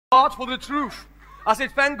God for the truth. I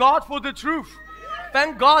said, thank God for the truth.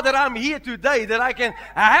 Thank God that I'm here today, that I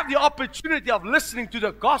have the opportunity of listening to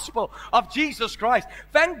the gospel of Jesus Christ.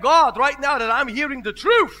 Thank God right now that I'm hearing the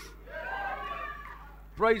truth.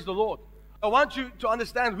 Praise the Lord. I want you to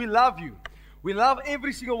understand we love you. We love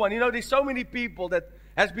every single one. You know, there's so many people that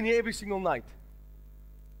has been here every single night.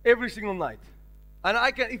 Every single night. And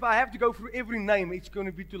if I have to go through every name, it's going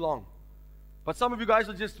to be too long. But some of you guys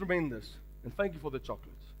are just tremendous. And thank you for the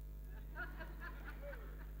chocolates.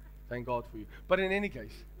 Thank God for you. But in any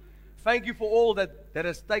case, thank you for all that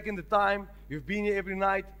has taken the time. You've been here every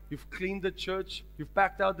night. You've cleaned the church. You've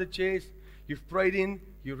packed out the chairs. You've prayed in.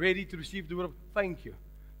 You're ready to receive the word. Thank you.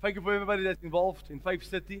 Thank you for everybody that's involved in Faith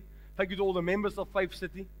City. Thank you to all the members of Faith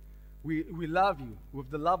City. We love you with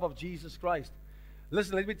the love of Jesus Christ.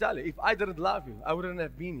 Listen, let me tell you, if I didn't love you, I wouldn't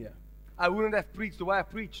have been here. I wouldn't have preached the way I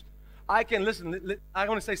preached. I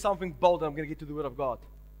want to say something bold, and I'm going to get to the Word of God.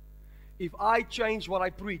 If I change what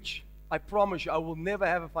I preach, I promise you, I will never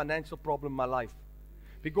have a financial problem in my life.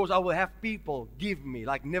 Because I will have people give me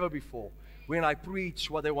like never before when I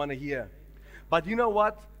preach what they want to hear. But you know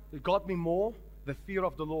what? It got me more? The fear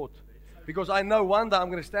of the Lord. Because I know one day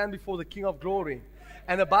I'm going to stand before the King of Glory.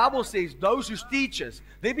 And the Bible says, those who teach us,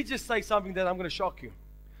 let me just say something that I'm going to shock you.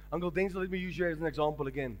 Uncle Denzel, let me use you as an example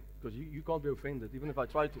again. Because you can't be offended, even if I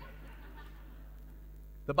try to.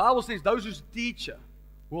 The Bible says, those who teach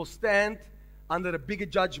will stand under a bigger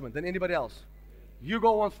judgment than anybody else. You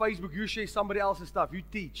go on Facebook, you share somebody else's stuff, you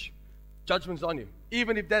teach. Judgment's on you.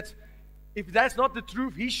 Even if that's not the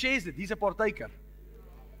truth, he shares it. He's a partaker.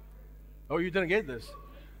 Oh, you didn't get this?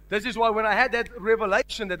 This is why when I had that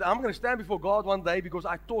revelation that I'm going to stand before God one day because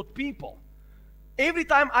I taught people. Every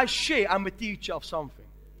time I share, I'm a teacher of something.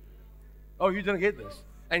 Oh, you didn't get this?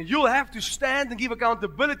 And you'll have to stand and give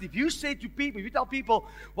accountability. If you say to people, if you tell people,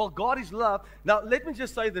 well, God is love. Now, let me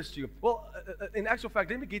just say this to you. Well, in actual fact,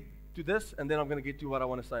 let me get to this, and then I'm going to get to what I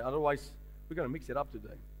want to say. Otherwise, we're going to mix it up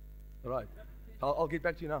today. All right. I'll get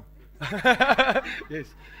back to you now. Yes.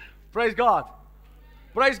 Praise God.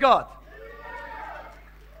 Praise God.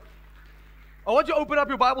 I want you to open up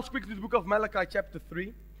your Bibles quickly to the book of Malachi chapter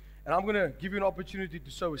 3. And I'm going to give you an opportunity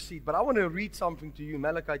to sow a seed. But I want to read something to you,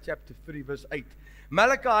 Malachi chapter 3, verse 8.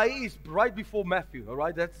 Malachi is right before Matthew, all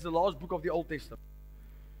right? That's the last book of the Old Testament.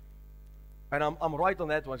 And I'm right on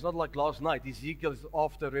that one. It's not like last night. Ezekiel is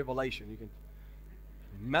after Revelation.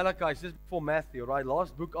 Malachi is just before Matthew, right?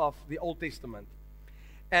 Last book of the Old Testament.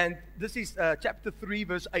 And this is chapter 3,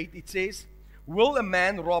 verse 8. It says, will a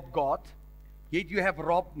man rob God? Yet you have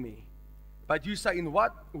robbed me. But you say, in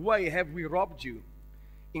what way have we robbed you?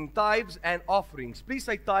 In tithes and offerings. Please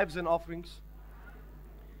say tithes and offerings.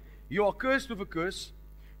 You are cursed with a curse,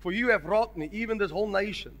 for you have robbed me, even this whole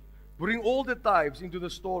nation. Bring all the tithes into the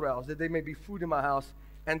storehouse, that there may be food in my house.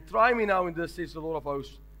 And try me now in this, says the Lord of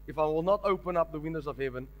hosts, if I will not open up the windows of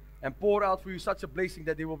heaven and pour out for you such a blessing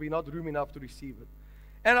that there will be not room enough to receive it.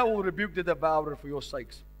 And I will rebuke the devourer for your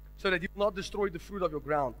sakes, so that you will not destroy the fruit of your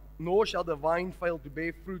ground, nor shall the vine fail to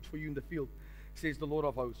bear fruit for you in the field, says the Lord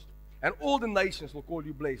of hosts. And all the nations will call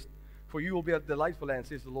you blessed, for you will be a delightful land,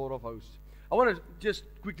 says the Lord of hosts. I want to just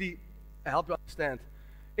quickly help you understand.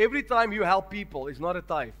 Every time you help people, it's not a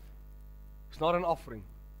tithe. It's not an offering.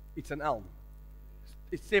 It's an alm.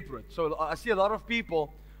 It's separate. So I see a lot of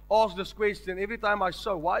people ask this question every time I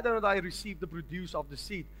sow. Why don't I receive the produce of the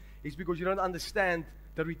seed? It's because you don't understand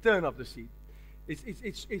the return of the seed.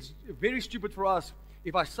 It's very stupid for us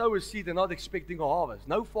if I sow a seed and not expecting a harvest.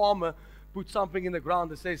 No farmer puts something in the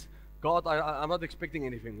ground that says, God, I'm not expecting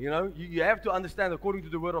anything. You know, you have to understand, according to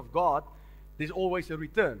the Word of God, there's always a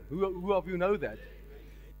return. Who of you know that?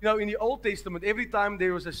 You know, in the Old Testament, every time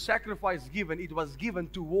there was a sacrifice given, it was given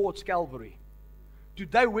towards Calvary.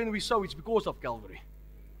 Today, when we sow, it's because of Calvary.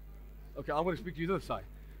 Okay, I'm going to speak to you this side.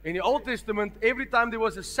 In the Old Testament, every time there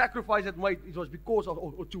was a sacrifice that made, it was because of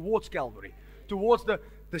or towards Calvary, towards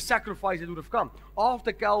the sacrifice that would have come.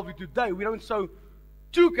 After Calvary, today, we don't sow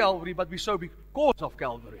to Calvary, but we sow because of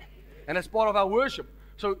Calvary. And that's part of our worship.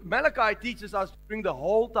 So Malachi teaches us to bring the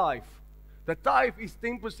whole tithe. The tithe is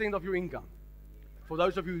 10% of your income. For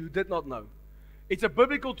those of you who did not know. It's a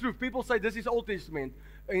biblical truth. People say this is Old Testament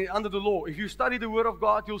under the law. If you study the Word of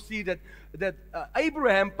God, you'll see that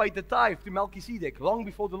Abraham paid the tithe to Melchizedek long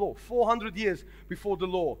before the law. 400 years before the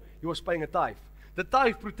law, he was paying a tithe. The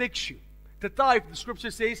tithe protects you. The tithe, the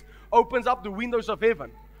scripture says, opens up the windows of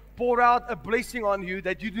heaven. Pour out a blessing on you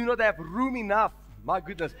that you do not have room enough, my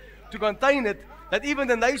goodness, to contain it, that even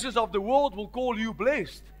the nations of the world will call you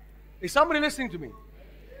blessed. Is somebody listening to me?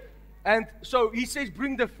 And so he says,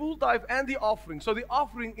 bring the full tithe and the offering. So the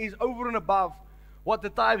offering is over and above what the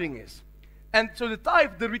tithing is. And so the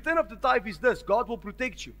tithe, the return of the tithe is this: God will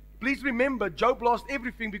protect you. Please remember, Job lost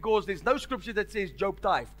everything because there's no scripture that says Job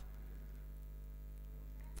tithed.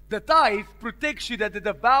 The tithe protects you that the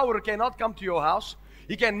devourer cannot come to your house.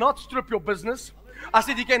 He cannot strip your business. I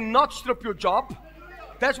said he cannot strip your job.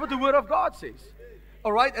 That's what the word of God says.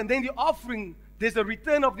 All right, and then the offering, there's a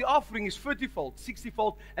return of the offering is 30-fold,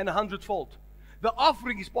 60-fold, and 100-fold. The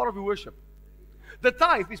offering is part of your worship. The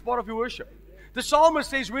tithe is part of your worship. The psalmist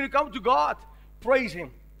says when you come to God, praise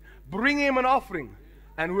Him, bring Him an offering,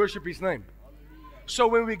 and worship His name. So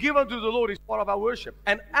when we give unto the Lord, it's part of our worship.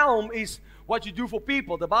 And alm is what you do for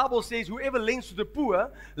people. The Bible says whoever lends to the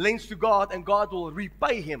poor, lends to God, and God will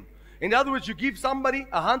repay him. In other words, you give somebody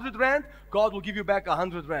 100 rand, God will give you back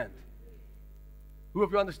 100 rand. Who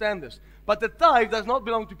of you understand this? But the tithe does not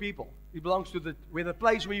belong to people. It belongs to the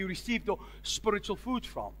place where you receive the spiritual food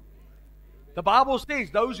from. The Bible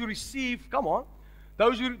says those who receive, come on,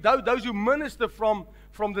 those who minister from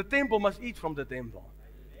the temple must eat from the temple.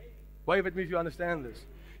 Wave at me if you understand this.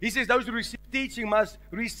 He says those who receive teaching must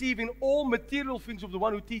receive in all material things of the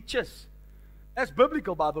one who teaches. That's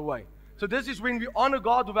biblical, by the way. So this is when we honor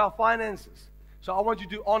God with our finances. So I want you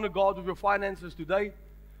to honor God with your finances today.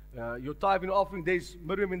 Your tithing and offering. There's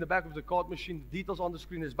Miriam in the back of the card machine. Details on the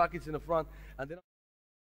screen. There's buckets in the front. And then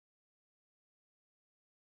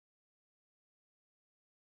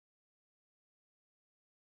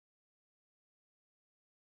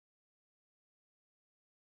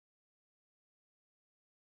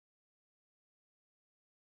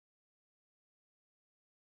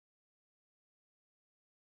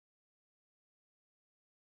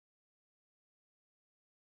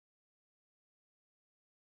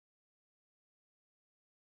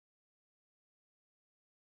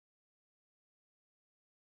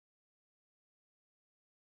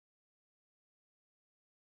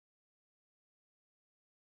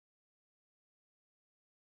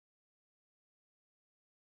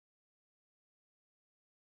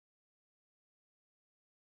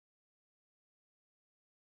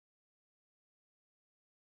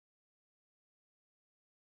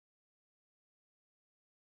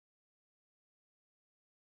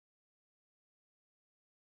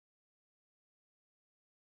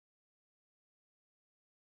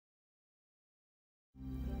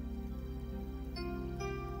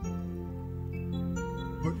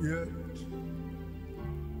but yet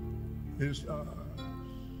his eyes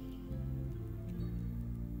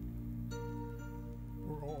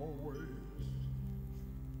were always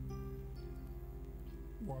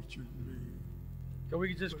watching me. can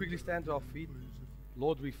we just quickly stand to our feet?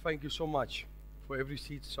 Lord, we thank you so much for every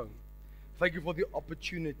seed sown. Thank you for the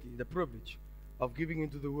opportunity, the privilege of giving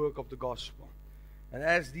into the work of the gospel. And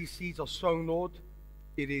as these seeds are sown, Lord,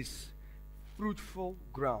 it is fruitful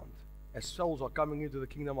ground as souls are coming into the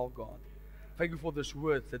kingdom of God. Thank you for this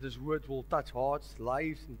word, that this word will touch hearts,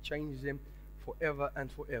 lives, and change them forever and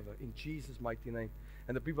forever. In Jesus' mighty name.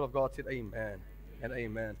 And the people of God said amen and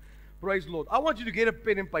amen. Praise the Lord. I want you to get a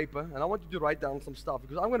pen and paper, and I want you to write down some stuff,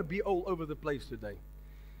 because I'm going to be all over the place today.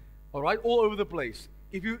 All right? All over the place.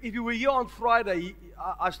 If you were here on Friday,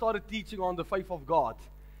 I started teaching on the faith of God.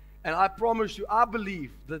 And I promise you, I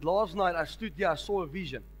believe that last night I stood here, I saw a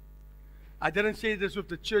vision. I didn't say this with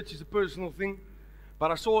the church, it's a personal thing, but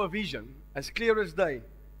I saw a vision as clear as day.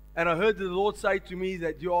 And I heard the Lord say to me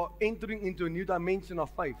that you are entering into a new dimension of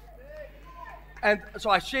faith. And so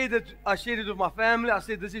I shared it with my family. I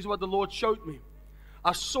said, this is what the Lord showed me.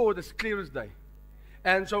 I saw it as clear as day.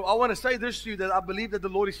 And so I want to say this to you, that I believe that the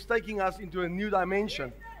Lord is taking us into a new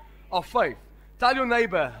dimension of faith. Tell your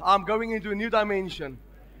neighbor, I'm going into a new dimension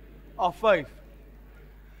of faith.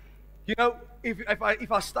 You know,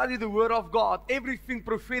 if I study the Word of God, everything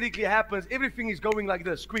prophetically happens. Everything is going like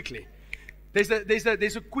this, quickly. There's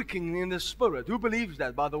a quickening in the Spirit. Who believes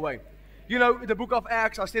that, by the way? You know, the book of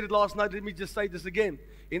Acts, I said it last night, let me just say this again.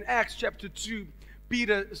 In Acts chapter 2,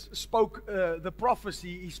 Peter spoke the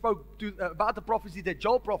prophecy. He spoke about the prophecy that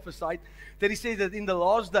Joel prophesied, that he said that in the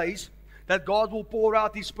last days, that God will pour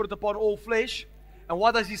out His Spirit upon all flesh. And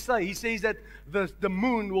what does He say? He says that the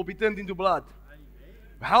moon will be turned into blood.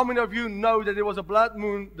 How many of you know that there was a blood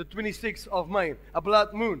moon, the 26th of May, a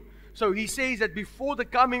blood moon? So He says that before the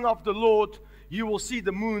coming of the Lord, you will see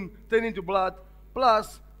the moon turn into blood,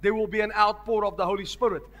 plus there will be an outpour of the Holy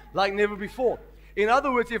Spirit like never before. In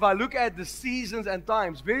other words, if I look at the seasons and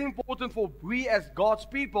times, very important for we as God's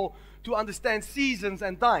people to understand seasons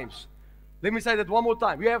and times. Let me say that one more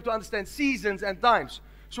time. We have to understand seasons and times.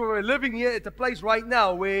 So we're living here at a place right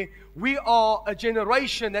now where we are a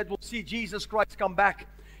generation that will see Jesus Christ come back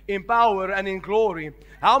in power, and in glory.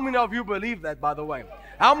 How many of you believe that, by the way?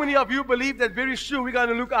 How many of you believe that very soon we're going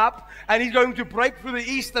to look up and He's going to break through the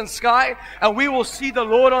eastern sky and we will see the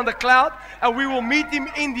Lord on the cloud and we will meet Him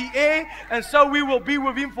in the air, and so we will be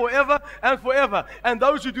with Him forever and forever. And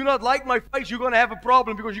those who do not like my face, you're going to have a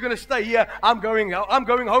problem, because you're going to stay here. I'm going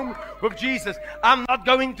home with Jesus. I'm not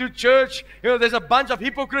going to church. There's a bunch of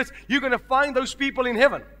hypocrites. You're going to find those people in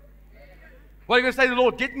heaven. What are you going to say to the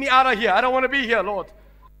Lord? Get me out of here. I don't want to be here, Lord.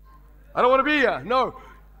 I don't want to be here. No.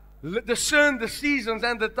 Discern the seasons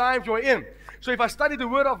and the times you're in. So if I study the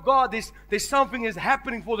Word of God, there's something is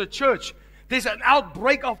happening for the church. There's an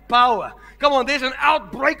outbreak of power. Come on, there's an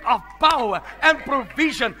outbreak of power and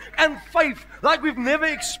provision and faith like we've never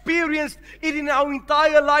experienced it in our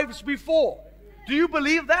entire lives before. Do you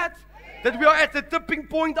believe that? That we are at the tipping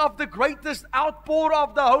point of the greatest outpour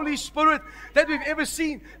of the Holy Spirit that we've ever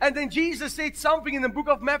seen. And then Jesus said something in the book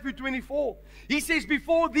of Matthew 24. He says,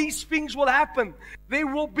 before these things will happen, there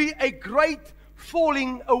will be a great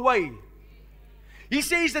falling away. He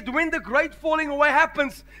says that when the great falling away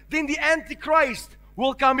happens, then the Antichrist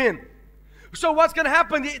will come in. So what's going to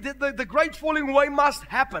happen? The great falling away must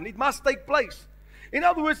happen. It must take place. In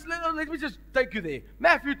other words, let me just take you there.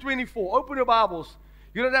 Matthew 24. Open your Bibles.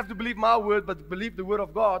 You don't have to believe my word, but believe the word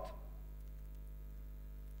of God.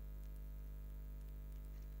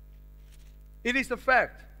 It is a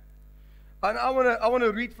fact. And I want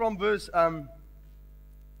to read from verse,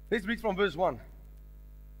 let's read from verse 1.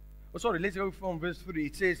 Oh, sorry, let's go from verse 3.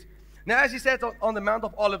 It says, now as He sat on the Mount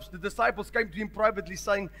of Olives, the disciples came to Him privately,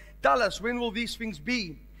 saying, tell us, when will these things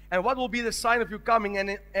be? And what will be the sign of your coming and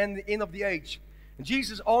the end of the age? And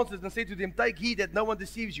Jesus answered and said to them, take heed that no one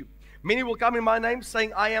deceives you. Many will come in my name,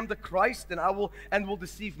 saying, I am the Christ, and will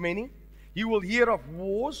deceive many. You will hear of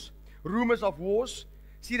wars, rumors of wars.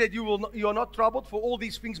 See that you are not troubled, for all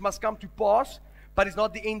these things must come to pass, but it's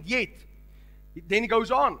not the end yet. Then He goes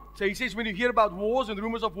on. So He says, when you hear about wars and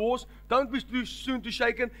rumors of wars, don't be too soon to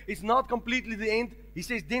shaken. It's not completely the end. He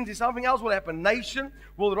says, then there's something else will happen. Nation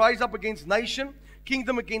will rise up against nation,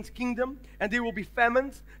 kingdom against kingdom, and there will be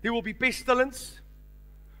famines, there will be pestilence.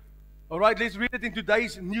 All right, let's read it in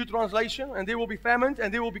today's new translation. And there will be famines,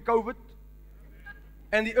 and there will be COVID,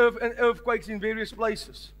 and earthquakes in various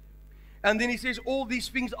places. And then He says, all these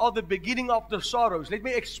things are the beginning of the sorrows. Let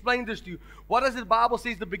me explain this to you. What does the Bible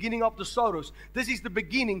say is the beginning of the sorrows? This is the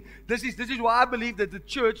beginning. This is why I believe that the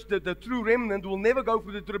church, the true remnant, will never go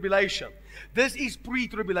through the tribulation. This is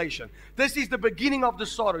pre-tribulation. This is the beginning of the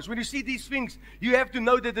sorrows. When you see these things, you have to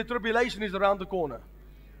know that the tribulation is around the corner.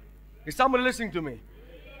 Is somebody listening to me?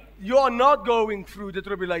 You are not going through the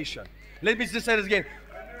tribulation. Let me just say this again.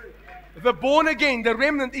 The born again, the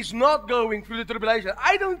remnant, is not going through the tribulation.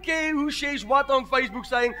 I don't care who shares what on Facebook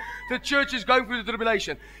saying the church is going through the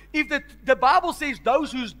tribulation. If the Bible says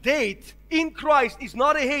those who's dead in Christ is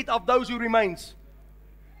not ahead of those who remains.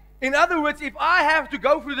 In other words, if I have to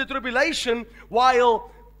go through the tribulation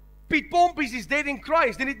while Pete Pompis is dead in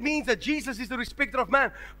Christ, then it means that Jesus is the respecter of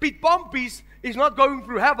man. Pete Pompis is not going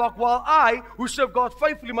through havoc, while I, who serve God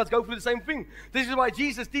faithfully, must go through the same thing. This is why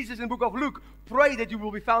Jesus teaches in the book of Luke, pray that you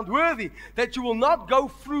will be found worthy, that you will not go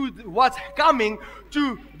through what's coming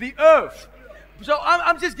to the earth. So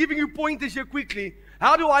I'm just giving you pointers here quickly.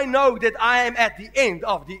 How do I know that I am at the end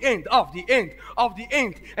of the end of the end of the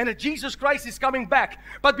end, and that Jesus Christ is coming back?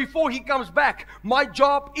 But before He comes back, my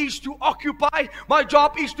job is to occupy, my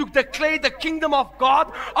job is to declare the kingdom of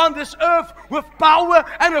God on this earth with power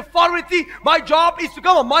and authority. My job is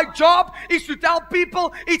to tell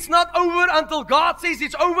people it's not over until God says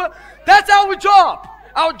it's over. That's our job.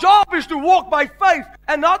 Our job is to walk by faith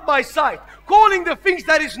and not by sight, calling the things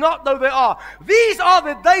that is not though they are. These are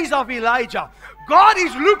the days of Elijah. God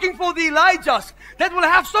is looking for the Elijahs that will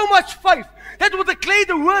have so much faith, that will declare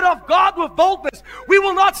the word of God with boldness. We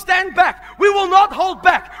will not stand back. We will not hold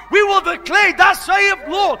back. We will declare, thus saith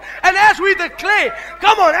the Lord. And as we declare,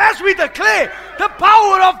 the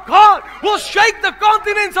power of God will shake the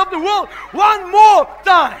continents of the world one more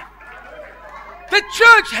time. The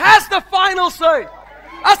church has the final say.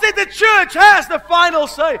 I said the church has the final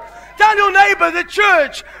say. Tell your neighbor, the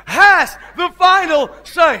church has the final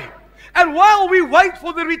say. And while we wait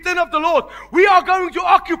for the return of the Lord, we are going to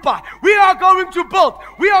occupy. We are going to build.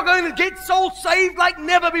 We are going to get souls saved like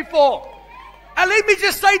never before. And let me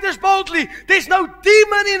just say this boldly. There's no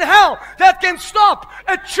demon in hell that can stop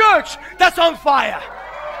a church that's on fire.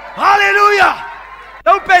 Hallelujah.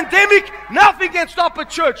 No pandemic, nothing can stop a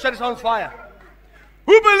church that is on fire.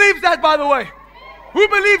 Who believes that, by the way? Who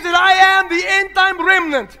believes that I am the end time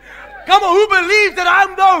remnant? Come on, who believes that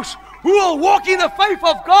I'm those who will walk in the faith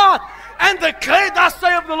of God and declare, thus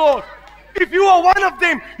saith the Lord? If you are one of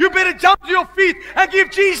them, you better jump to your feet and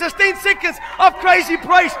give Jesus 10 seconds of crazy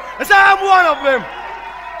praise and say, I'm one of them.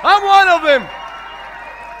 I'm one of them.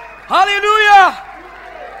 Hallelujah.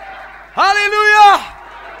 Hallelujah.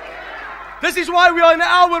 This is why we are in an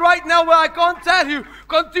hour right now where I can't tell you,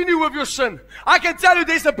 continue with your sin. I can tell you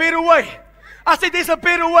there's a better way. I said there's a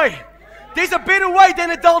better way. There's a better way than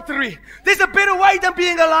adultery. There's a better way than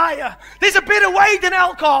being a liar. There's a better way than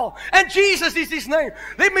alcohol. And Jesus is His name.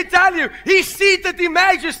 Let me tell you, He's seated in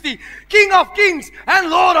majesty, King of kings and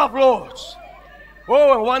Lord of lords.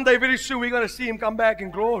 Oh, and one day very soon we're going to see Him come back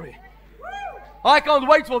in glory. I can't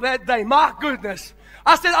wait for that day. My goodness.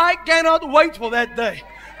 I said I cannot wait for that day.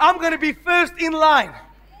 I'm going to be first in line.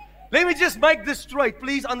 Let me just make this straight.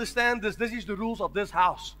 Please understand this. This is the rules of this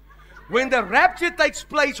house. When the rapture takes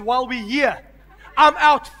place while we're here, I'm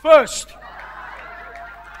out first.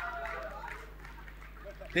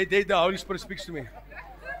 The Holy Spirit speaks to me.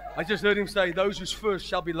 I just heard Him say, those who's first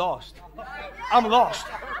shall be last. I'm lost.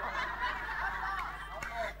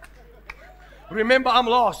 Remember, I'm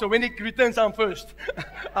lost. So when He returns, I'm first.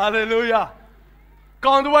 Hallelujah.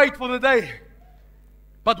 Can't wait for the day.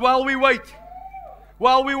 But while we wait,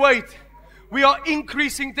 we are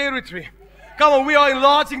increasing territory. Come on, we are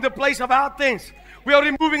enlarging the place of our tents. We are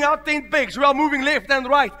removing our tent pegs. We are moving left and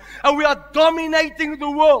right. And we are dominating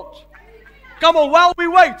the world. Come on, while we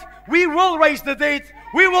wait, we will raise the dead.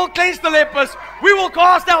 We will cleanse the lepers. We will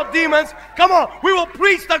cast out demons. Come on, we will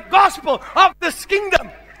preach the gospel of this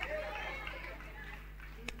kingdom.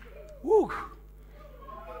 Woo.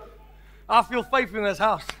 I feel faith in this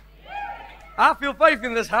house. I feel faith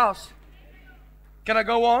in this house. Can I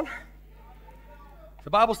go on? The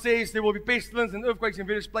Bible says there will be pestilence and earthquakes in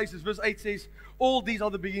various places. Verse 8 says, all these are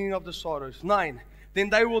the beginning of the sorrows. 9, then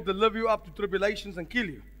they will deliver you up to tribulations and kill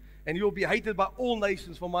you. And you will be hated by all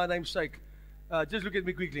nations for my name's sake. Just look at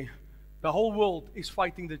me quickly. The whole world is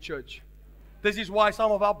fighting the church. This is why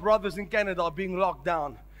some of our brothers in Canada are being locked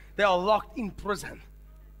down. They are locked in prison.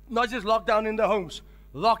 Not just locked down in their homes,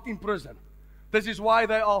 locked in prison. This is why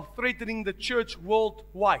they are threatening the church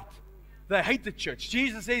worldwide. They hate the church.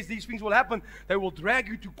 Jesus says these things will happen. They will drag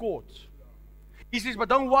you to court. He says, but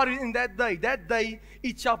don't worry in that day. That day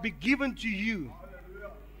it shall be given to you.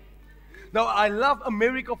 Now, I love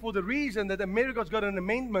America for the reason that America's got an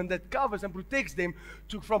amendment that covers and protects them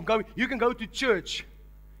from going. You can go to church.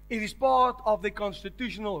 It is part of the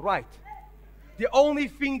constitutional right. The only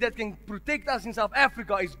thing that can protect us in South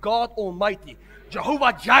Africa is God Almighty.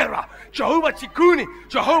 Jehovah Jireh, Jehovah Tsikuni,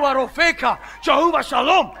 Jehovah Rofeka, Jehovah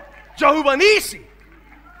Shalom, Jehovah Nisi.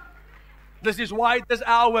 This is why at this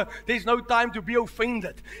hour, there's no time to be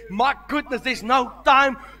offended. My goodness, there's no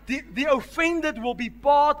time. The offended will be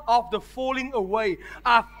part of the falling away.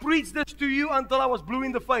 I've preached this to you until I was blue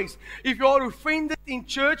in the face. If you are offended in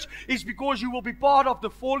church, it's because you will be part of the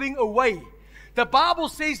falling away. The Bible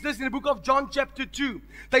says this in the book of John chapter 2.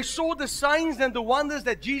 They saw the signs and the wonders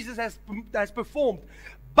that Jesus has performed.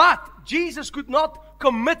 But Jesus could not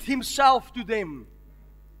commit Himself to them.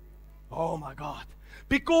 Oh my God.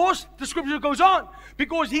 Because, the scripture goes on,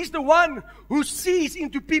 because He's the one who sees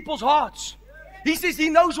into people's hearts. He says He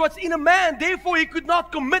knows what's in a man, therefore He could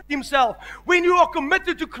not commit Himself. When you are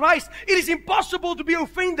committed to Christ, it is impossible to be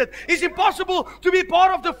offended. It's impossible to be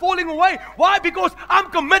part of the falling away. Why? Because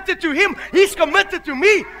I'm committed to Him. He's committed to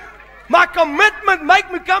me. My commitment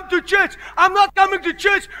make me come to church. I'm not coming to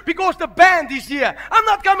church because the band is here. I'm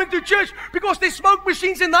not coming to church because there's smoke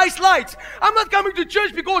machines and nice lights. I'm not coming to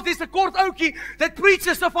church because there's a court oakie that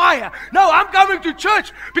preaches the fire. No, I'm coming to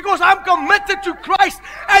church because I'm committed to Christ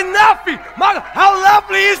and nothing. How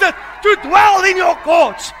lovely is it to dwell in your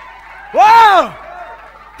courts? Wow!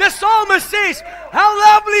 The psalmist says, how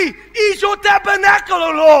lovely is your tabernacle,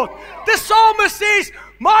 O Lord. The psalmist says,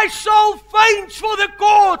 my soul faints for the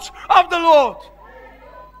courts of the Lord.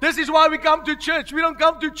 This is why we come to church. We don't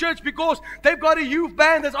come to church because they've got a youth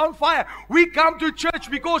band that's on fire. We come to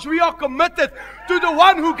church because we are committed to the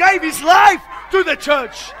one who gave His life to the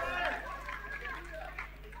church.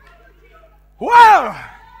 Wow!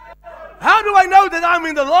 How do I know that I'm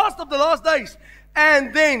in the last of the last days?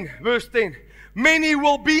 And then, verse 10, many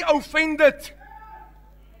will be offended.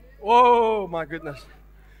 Oh my goodness.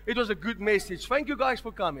 It was a good message. Thank you guys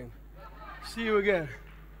for coming. See you again.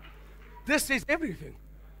 This says everything.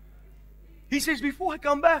 He says, before I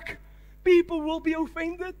come back, people will be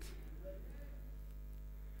offended.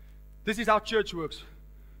 This is how church works.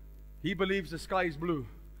 He believes the sky is blue.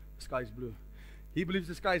 The sky is blue. He believes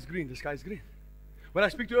the sky is green. The sky is green. When I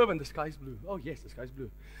speak to Irvin, the sky is blue. Oh yes, the sky is blue.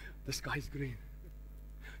 The sky is green.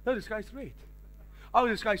 No, the sky is red. Oh,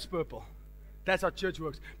 the sky is purple. That's how church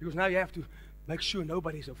works. Because now you have to make sure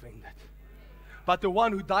nobody's offended. but the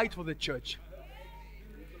one who died for the church.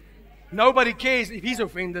 Nobody cares if he's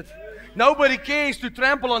offended. Nobody cares to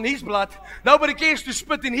trample on his blood. Nobody cares to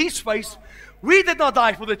spit in his face. We did not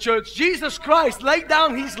die for the church. Jesus Christ laid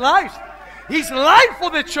down his life for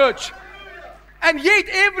the church. And yet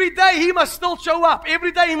every day he must still show up.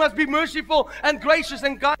 Every day he must be merciful and gracious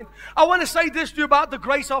and kind. I want to say this to you about the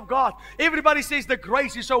grace of God. Everybody says the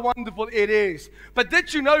grace is so wonderful. It is. But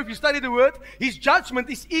did you know, if you study the word, his judgment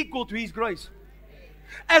is equal to his grace.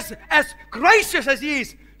 As gracious as he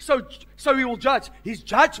is, so he will judge. His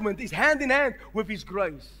judgment is hand in hand with his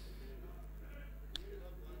grace.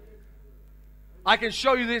 I can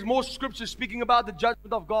show you there's more scriptures speaking about the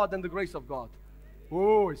judgment of God than the grace of God.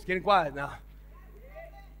 Oh, it's getting quiet now.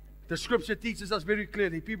 The scripture teaches us very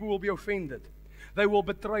clearly, people will be offended. They will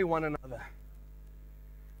betray one another.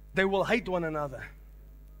 They will hate one another.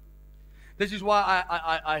 This is why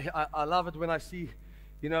I love it when I see,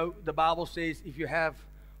 the Bible says if you have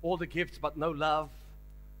all the gifts but no love,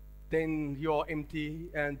 then you're empty.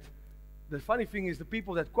 And the funny thing is the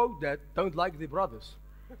people that quote that don't like their brothers.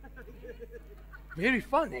 Very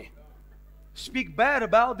funny. Speak bad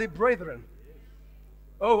about their brethren.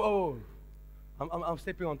 I'm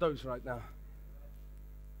stepping on toes right now.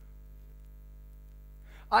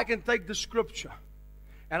 I can take the scripture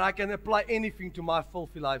and I can apply anything to my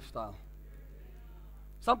filthy lifestyle.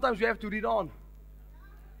 Sometimes you have to read on.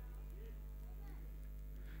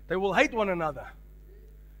 They will hate one another.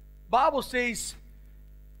 Bible says,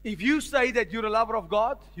 if you say that you're a lover of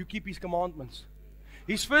God, you keep His commandments.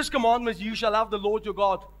 His first commandment is you shall love the Lord your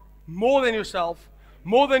God more than yourself,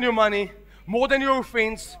 more than your money, more than your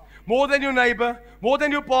offense, more than your neighbor, more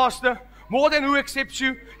than your pastor, more than who accepts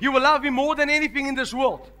you. You will love Him more than anything in this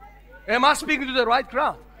world. Am I speaking to the right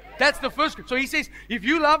crowd? That's the first. So He says, if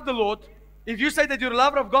you love the Lord, if you say that you're a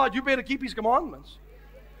lover of God, you better keep His commandments.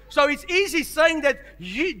 So it's easy saying that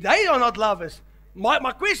they are not lovers.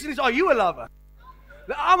 My question is, are you a lover?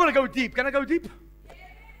 I want to go deep. Can I go deep?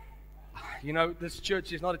 This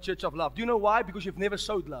church is not a church of love. Do you know why? Because you've never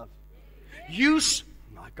sowed love.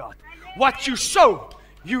 My God, what you sow,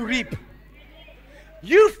 you reap.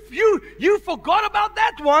 You forgot about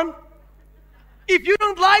that one. If you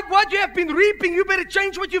don't like what you have been reaping, you better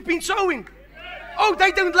change what you've been sowing. Oh,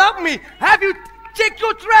 they don't love me. Have you checked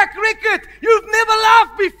your track record? You've never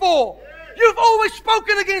loved before. You've always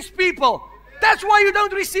spoken against people. That's why you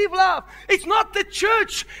don't receive love. It's not the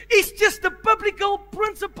church. It's just the biblical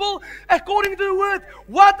principle according to the word.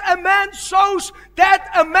 What a man sows, that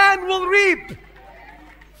a man will reap.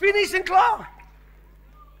 Finish and clear.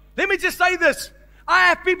 Let me just say this. I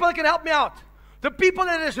have people that can help me out. The people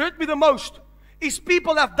that has hurt me the most is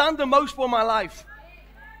people that have done the most for my life.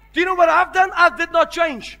 Do you know what I've done? I did not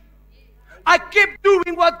change. I kept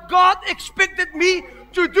doing what God expected me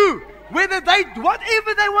to do. Whatever they want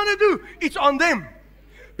to do, it's on them.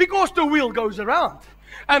 Because the wheel goes around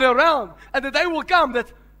and around. And the day will come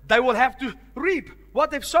that they will have to reap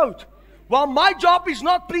what they've sowed. Well, my job is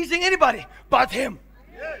not pleasing anybody but Him.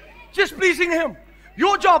 Just pleasing Him.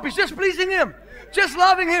 Your job is just pleasing Him. Just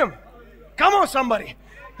loving Him. Come on, somebody.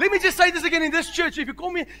 Let me just say this again in this church. If you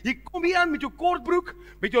come hier aan met jou kort broek,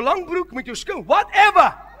 met jou lang broek, met jou skoen,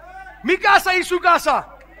 whatever. Mikasa is sukasa.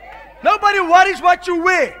 Nobody worries what you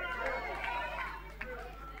wear.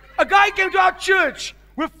 A guy came to our church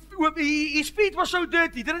with his feet were so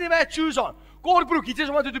dirty, he didn't even have shoes on. Kort broek, he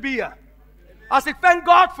just wanted to be here. I said, thank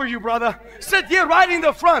God for you, brother. Sit here right in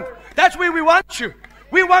the front. That's where we want you.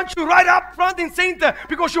 We want you right up front and center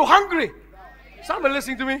because you're hungry. Somebody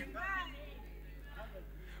listening to me?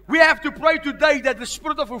 We have to pray today that the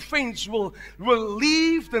spirit of offense will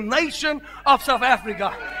leave the nation of South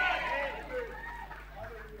Africa.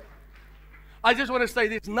 I just want to say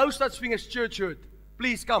there's no such thing as church hurt.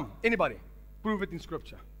 Please come. Anybody. Prove it in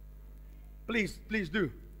scripture. Please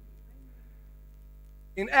do.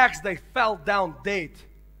 In Acts, they fell down dead.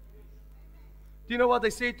 Do you know what they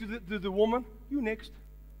said to the woman? You next.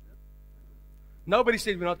 Nobody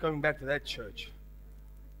said we're not going back to that church.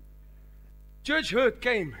 Church hurt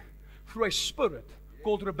came through a spirit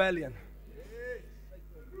called rebellion.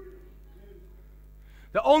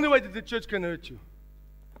 The only way that the church can hurt you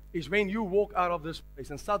is when you walk out of this place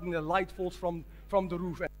and suddenly the light falls from the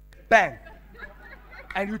roof and bang,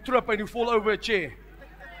 and you trip and you fall over a chair.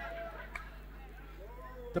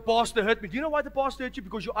 The pastor hurt me. Do you know why the pastor hurt you?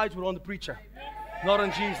 Because your eyes were on the preacher, not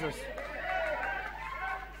on Jesus.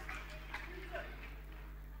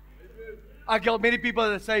 I get many people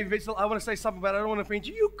that say, Wessel, I want to say something, but I don't want to offend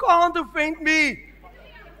you. You can't offend me.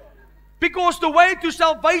 Because the way to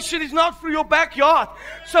salvation is not through your backyard.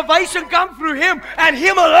 Salvation comes through Him and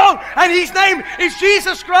Him alone. And His name is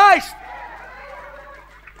Jesus Christ.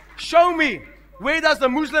 Show me. Where does the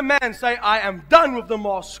Muslim man say, I am done with the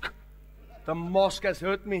mosque? The mosque has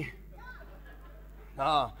hurt me.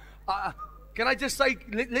 Can I just say,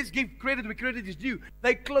 let's give credit where credit is due.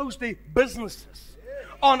 They close their businesses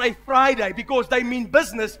on a Friday because they mean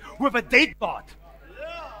business with a dead God.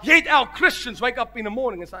 Yet our Christians wake up in the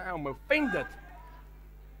morning and say, I'm offended.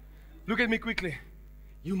 Look at me quickly.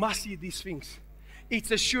 You must see these things.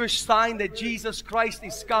 It's a sure sign that Jesus Christ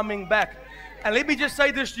is coming back. And let me just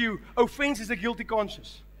say this to you. Offense is a guilty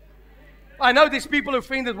conscience. I know there's people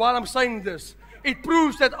offended while I'm saying this. It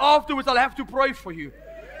proves that afterwards I'll have to pray for you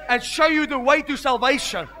and show you the way to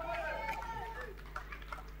salvation.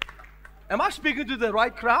 Am I speaking to the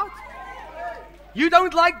right crowd? You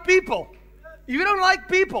don't like people. You don't like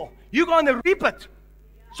people. You're going to reap it.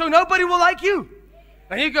 So nobody will like you.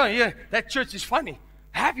 And you're going, yeah, that church is funny.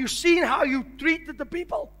 Have you seen how you treated the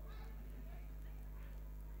people?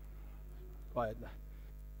 Quiet now.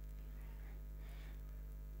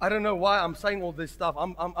 I don't know why I'm saying all this stuff.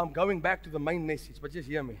 I'm going back to the main message, but just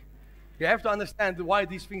hear me. You have to understand why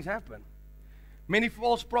these things happen. Many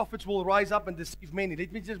false prophets will rise up and deceive many.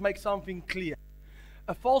 Let me just make something clear.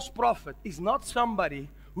 A false prophet is not somebody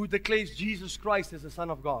who declares Jesus Christ as the Son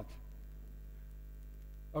of God.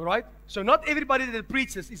 All right? So not everybody that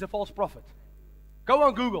preaches is a false prophet. Go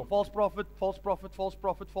on Google. False prophet, false prophet, false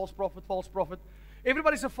prophet, false prophet, false prophet.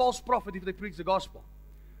 Everybody's a false prophet if they preach the gospel.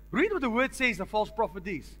 Read what the word says a false prophet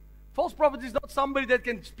is. False prophet is not somebody that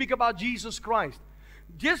can speak about Jesus Christ.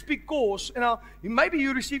 Just because, maybe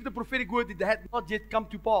you received the prophetic word that had not yet come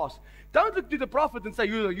to pass. Don't look to the prophet and say,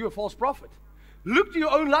 you're a false prophet. Look to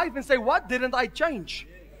your own life and say, what didn't I change?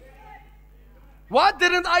 What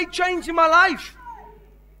didn't I change in my life?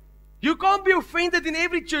 You can't be offended in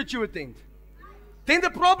every church you attend. Then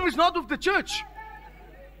the problem is not with the church.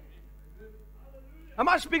 Am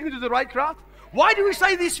I speaking to the right crowd? Why do we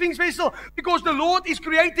say these things, Vessel? Because the Lord is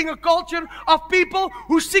creating a culture of people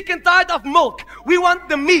who are sick and tired of milk. We want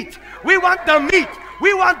the meat. We want the meat.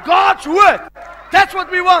 We want God's word. That's what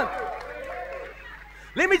we want.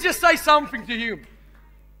 Let me just say something to you.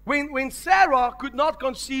 When Sarah could not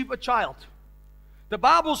conceive a child, the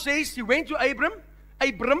Bible says she went to Abram,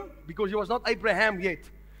 because he was not Abraham yet.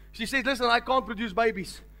 She said, listen, I can't produce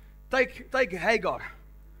babies. Take Hagar.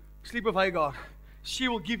 Sleep with Hagar. She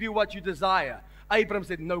will give you what you desire. Abram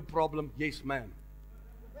said, no problem. Yes, ma'am.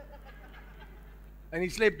 And he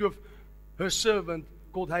slept with her servant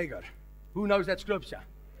called Hagar. Who knows that scripture?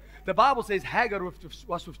 The Bible says Hagar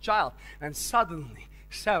was with child. And suddenly,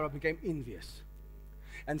 Sarah became envious.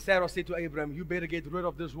 And Sarah said to Abram, you better get rid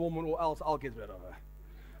of this woman or else I'll get rid of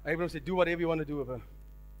her. Abram said, do whatever you want to do with her.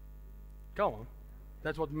 Come on.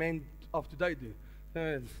 That's what men of today do.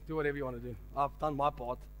 Do whatever you want to do. I've done my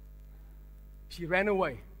part. She ran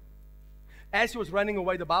away. As she was running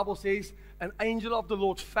away, the Bible says, an angel of the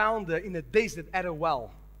Lord found her in a desert at a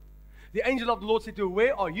well. The angel of the Lord said to her,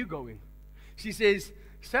 where are you going? She says,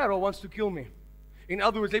 Sarah wants to kill me. In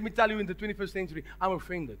other words, let me tell you, in the 21st century, I'm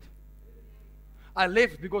offended. I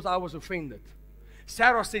left because I was offended.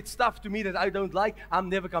 Sarah said stuff to me that I don't like. I'm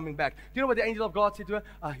never coming back. Do you know what the angel of God said to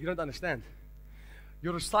her? You don't understand.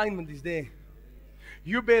 Your assignment is there.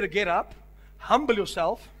 You better get up, humble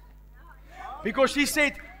yourself. Because she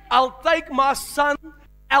said, I'll take my son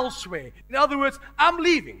elsewhere. In other words, I'm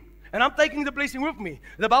leaving. And I'm taking the blessing with me.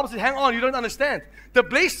 The Bible says, hang on, you don't understand. The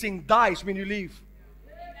blessing dies when you leave.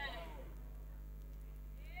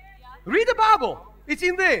 Read the Bible. It's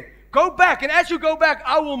in there. Go back. And as you go back,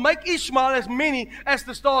 I will make Ishmael as many as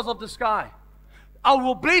the stars of the sky. I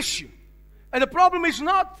will bless you. And the problem is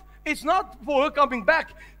it's not for her coming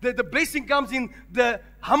back. The blessing comes in the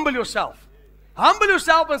humble yourself. Humble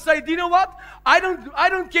yourself and say, do you know what? I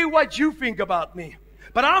don't care what you think about me.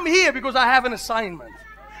 But I'm here because I have an assignment.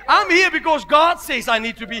 I'm here because God says I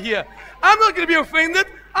need to be here. I'm not going to be offended.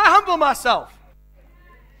 I humble myself.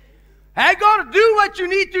 Hagar, do what you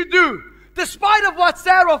need to do, despite of what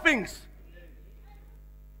Sarah thinks.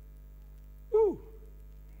 Ooh.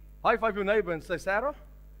 High five your neighbor and say, Sarah,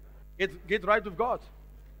 get right with God.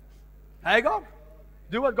 Hagar,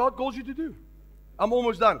 do what God calls you to do. I'm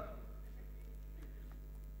almost done.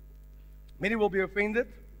 Many will be offended,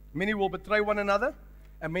 many will betray one another,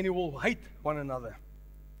 and many will hate one another.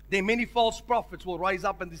 Then many false prophets will rise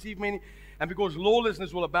up and deceive many, and because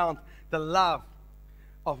lawlessness will abound, the love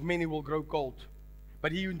of many will grow cold.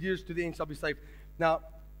 But he who endures to the end shall be saved. Now,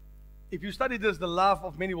 if you study this, the love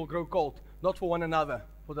of many will grow cold, not for one another,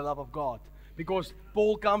 for the love of God. Because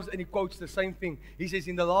Paul comes and he quotes the same thing. He says,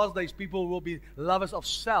 in the last days, people will be lovers of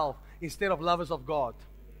self instead of lovers of God.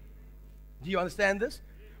 Do you understand this?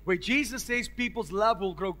 Where Jesus says people's love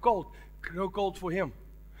will grow cold for him.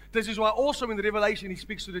 This is why also in the Revelation he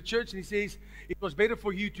speaks to the church and he says, it was better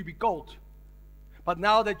for you to be cold. But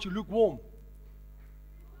now that you look warm,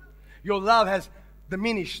 your love has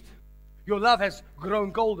diminished. Your love has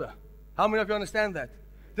grown colder. How many of you understand that?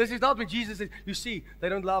 This is not what Jesus says. You see, they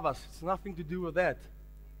don't love us. It's nothing to do with that.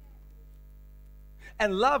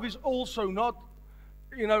 And love is also not,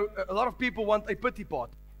 a lot of people want a pity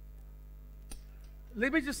party.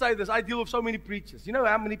 Let me just say this. I deal with so many preachers. You know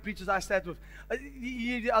how many preachers I sat with?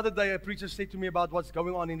 The other day, a preacher said to me about what's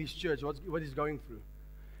going on in his church, what he's going through.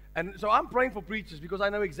 And so I'm praying for preachers because I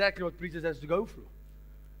know exactly what preachers has to go through.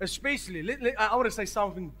 Especially, I want to say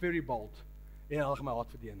something very bold. You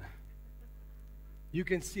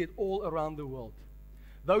can see it all around the world.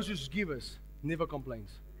 Those who give us never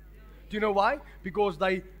complains. Do you know why? Because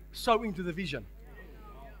they sow into the vision.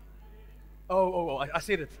 I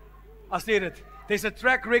said it. There's a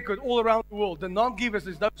track record all around the world. The non-givers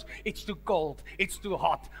is those, it's too cold, it's too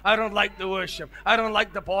hot. I don't like the worship. I don't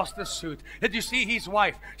like the pastor's suit. Did you see his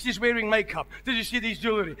wife? She's wearing makeup. Did you see this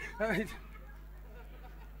jewelry?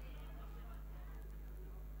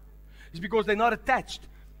 It's because they're not attached.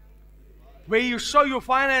 Where you sow your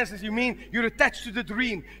finances, you mean you're attached to the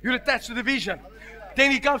dream. You're attached to the vision.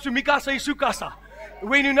 Then he comes to Mikasa Isukasa.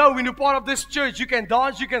 When you're part of this church, you can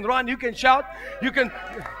dance, you can run, you can shout, you can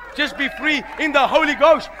just be free in the Holy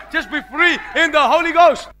Ghost. Just be free in the Holy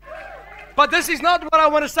Ghost. But this is not what I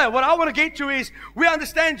want to say. What I want to get to is, we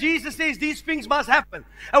understand Jesus says these things must happen.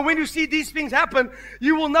 And when you see these things happen,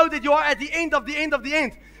 you will know that you are at the end of the end of the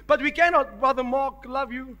end. But we cannot, Brother Mark,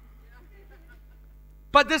 love you.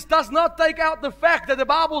 But this does not take out the fact that the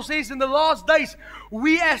Bible says in the last days,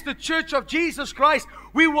 we as the church of Jesus Christ,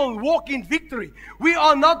 we will walk in victory. We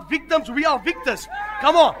are not victims, we are victors.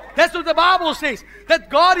 Come on. That's what the Bible says. That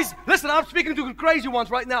God is, listen, I'm speaking to the crazy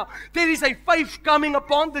ones right now. There is a faith coming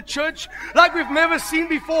upon the church like we've never seen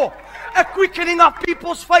before. A quickening of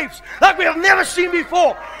people's faiths like we have never seen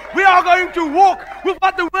before. We are going to walk with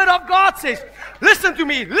what the Word of God says. Listen to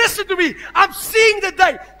me. I'm seeing the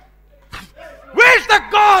day. Where's the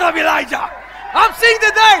God of Elijah? I'm seeing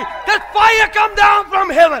the day that fire come down from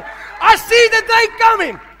heaven. I see the day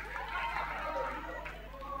coming.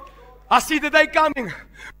 I see the day coming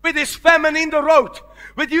with this famine in the road.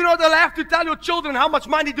 But you don't have to tell your children how much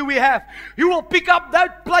money do we have. You will pick up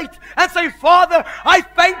that plate and say, Father, I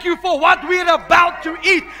thank you for what we're about to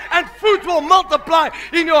eat. And food will multiply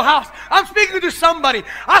in your house. I'm speaking to somebody.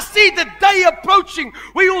 I see the day approaching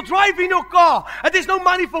where you'll drive in your car and there's no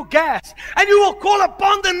money for gas. And you will call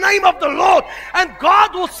upon the name of the Lord and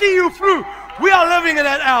God will see you through. We are living in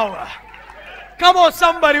that hour. Come on,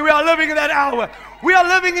 somebody. We are living in that hour. We are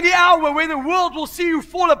living in the hour where the world will see you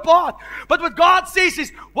fall apart. But what God says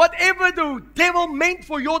is, whatever the devil meant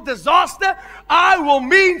for your disaster, I will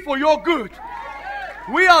mean for your good.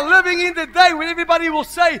 We are living in the day when everybody will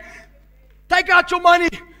say, take out your money,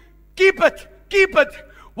 keep it.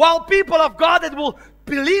 While people of God that will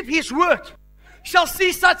believe His word shall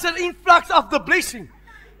see such an influx of the blessing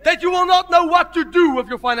that you will not know what to do with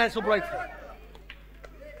your financial breakthrough.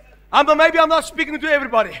 Maybe I'm not speaking to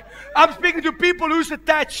everybody. I'm speaking to people who's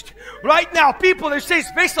attached right now. People who says,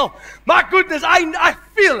 Vessel, my goodness, I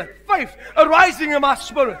feel it. Faith arising in my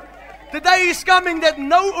spirit. The day is coming that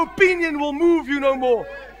no opinion will move you no more.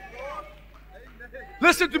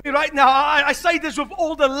 Listen to me right now. I say this with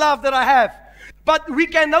all the love that I have. But we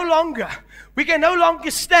can no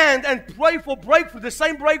longer stand and pray for breakthrough, the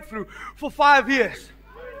same breakthrough for 5 years.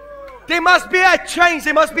 There must be a change.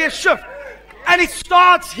 There must be a shift. And it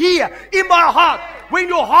starts here, in my heart. When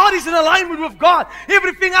your heart is in alignment with God,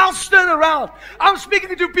 everything else turn around. I'm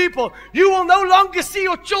speaking to people. You will no longer see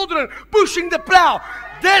your children pushing the plow.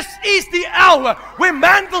 This is the hour where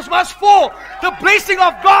mantles must fall. The blessing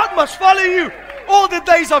of God must follow you all the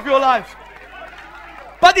days of your life.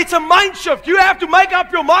 But it's a mind shift. You have to make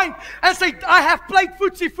up your mind and say, I have played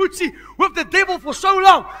footsie with the devil for so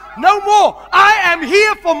long. No more. I am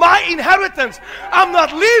here for my inheritance. I'm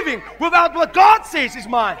not leaving without what God says is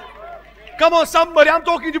mine. Come on, somebody. I'm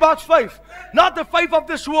talking to you about faith. Not the faith of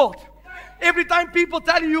this world. Every time people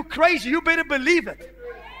tell you you're crazy, you better believe it.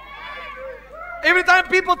 Every time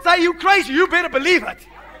people tell you you're crazy, you better believe it.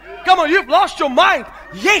 Come on, you've lost your mind.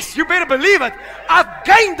 Yes, you better believe it. I've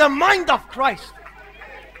gained the mind of Christ.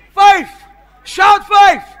 Faith. Shout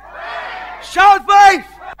faith. Shout faith.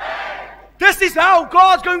 This is how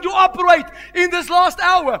God's going to operate in this last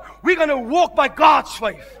hour. We're going to walk by God's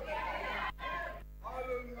faith.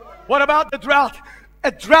 What about the drought?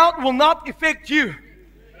 A drought will not affect you.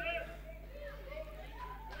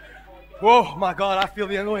 Oh my God, I feel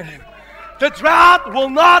the anointing. The drought will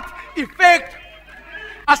not affect.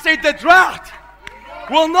 I said the drought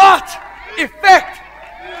will not affect.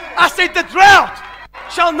 I said the drought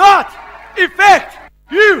shall not affect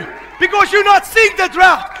you because you're not seeing the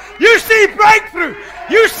drought. You see breakthrough.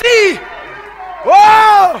 You see.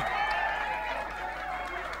 Whoa!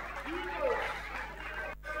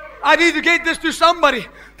 I need to get this to somebody.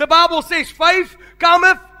 The Bible says faith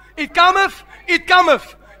cometh, it cometh, it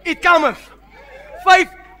cometh, it cometh. Faith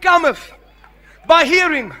cometh by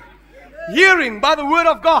hearing. Hearing by the word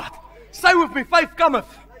of God. Say with me, faith cometh.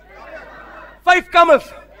 Faith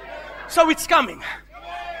cometh. So it's coming.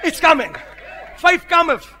 It's coming. Faith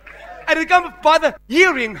cometh. And it cometh by the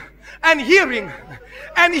hearing and hearing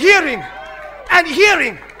and hearing and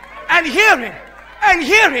hearing and hearing and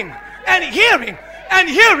hearing and hearing and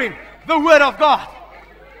hearing the word of God.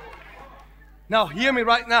 Now hear me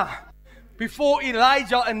right now. Before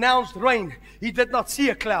Elijah announced rain, he did not see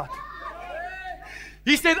a cloud.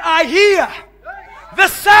 He said, I hear the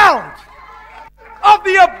sound of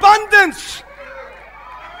the abundance.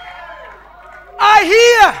 I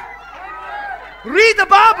hear. Read the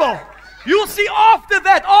Bible. You'll see after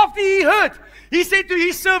that, after he heard, he said to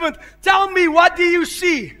his servant, tell me, what do you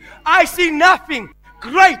see? I see nothing.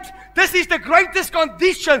 Great. This is the greatest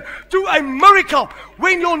condition to a miracle.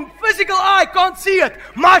 When your physical eye can't see it,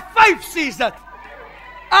 my faith sees it.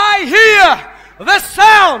 I hear the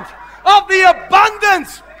sound of the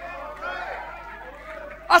abundance.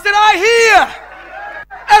 I said, I hear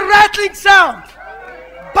a rattling sound.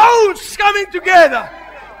 Bones coming together.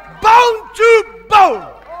 Bone to bone.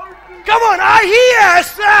 Come on, I hear a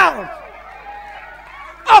sound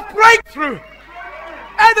of breakthrough.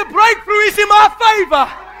 And the breakthrough is in my favor.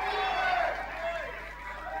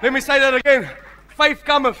 Let me say that again. Faith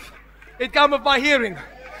cometh. It cometh by hearing.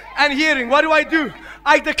 And hearing. What do?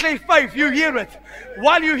 I declare faith. You hear it.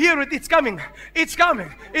 While you hear it, it's coming. It's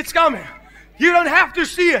coming. It's coming. You don't have to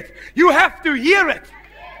see it. You have to hear it.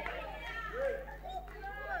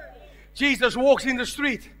 Jesus walks in the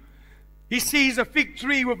street. He sees a fig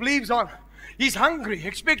tree with leaves on. He's hungry,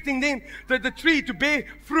 expecting then the tree to bear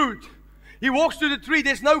fruit. He walks to the tree.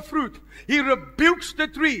 There's no fruit. He rebukes the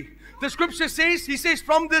tree. The scripture says, he says,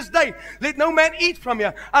 from this day, let no man eat from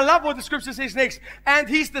here. I love what the scripture says next. And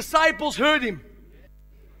his disciples heard him.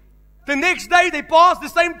 The next day they passed the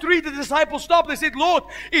same tree. The disciples stopped. They said, Lord,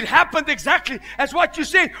 it happened exactly as what you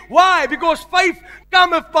said. Why? Because faith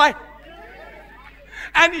cometh by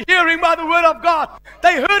and hearing by the word of God.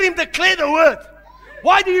 They heard him declare the word.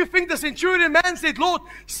 Why do you think the centurion man said, Lord,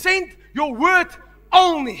 send your word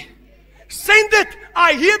only. Send it.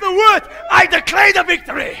 I hear the word. I declare the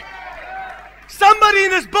victory. Somebody in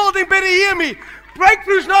this building better hear me.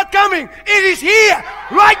 Breakthrough's not coming. It is here.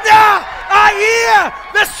 Right now. I hear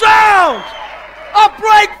the sound of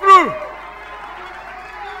breakthrough.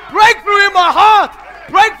 Breakthrough in my heart.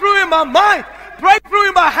 Breakthrough in my mind. Breakthrough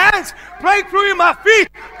in my hands. Breakthrough in my feet.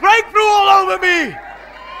 Breakthrough all over me.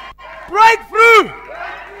 Breakthrough.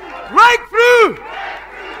 Breakthrough.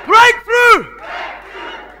 Breakthrough.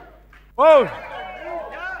 Whoa.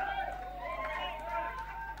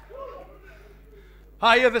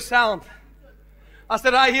 I hear the sound. I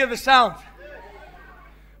said, I hear the sound.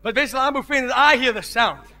 But basically, I'm offended. I hear the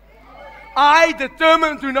sound. I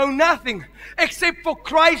determined to know nothing except for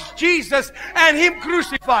Christ Jesus and Him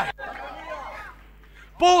crucified.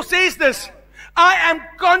 Paul says this, I am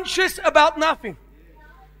conscious about nothing.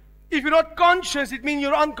 If you're not conscious, it means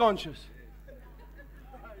you're unconscious.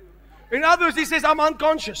 In other words, he says, I'm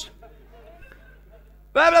unconscious.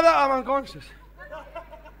 Blah, blah, blah, I'm unconscious.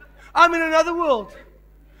 I'm in another world.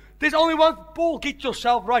 There's only one, Paul, get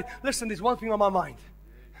yourself right. Listen, there's one thing on my mind.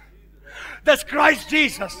 That's Christ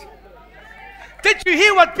Jesus. Did you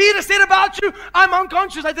hear what Peter said about you? I'm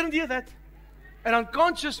unconscious. I didn't hear that. An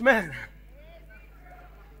unconscious man.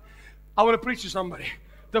 I want to preach to somebody.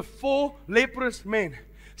 The 4 leprous men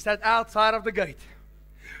sat outside of the gate.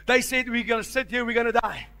 They said, we're going to sit here, we're going to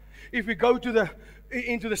die. If we go into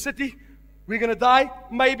the city, we're going to die.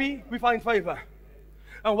 Maybe we find favor.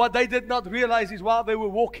 And what they did not realize is while they were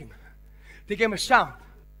walking, there came a sound.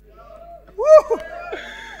 Woo!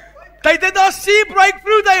 They did not see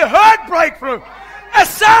breakthrough, they heard breakthrough. A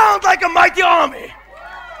sound like a mighty army.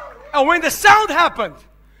 And when the sound happened,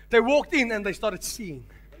 they walked in and they started seeing.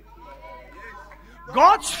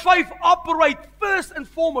 God's faith operates first and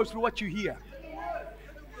foremost through what you hear.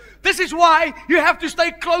 This is why you have to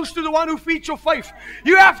stay close to the one who feeds your faith.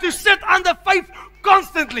 You have to sit under faith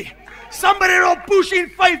constantly. Somebody will push in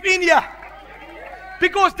faith in you.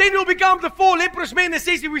 Because then you'll become the 4 leprous men that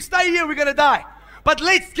says, if we stay here, we're going to die. But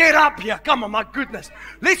let's get up here. Come on, my goodness.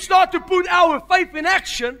 Let's start to put our faith in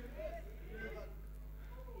action.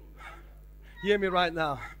 Hear me right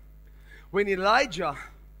now. When Elijah,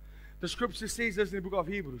 the scripture says this in the book of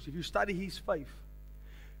Hebrews, if you study his faith,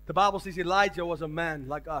 the Bible says Elijah was a man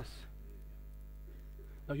like us.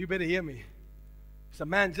 Now you better hear me. He's a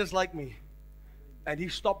man just like me. And he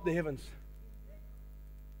stopped the heavens.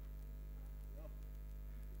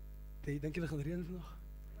 Dink jy dit gaan reën vandag?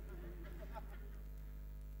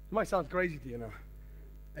 It might sound crazy to you now.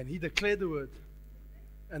 And he declared the word.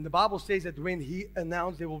 And the Bible says that when he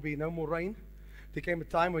announced there will be no more rain, there came a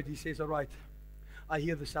time where he says, all right, I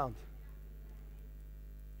hear the sound.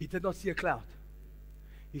 He did not see a cloud.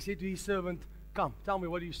 He said to his servant, come, tell me,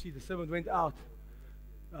 what do you see? The servant went out.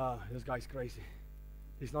 This guy's crazy.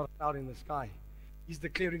 There's not a cloud in the sky. He's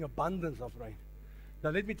declaring abundance of rain. Now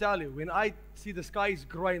let me tell you, when I see the sky is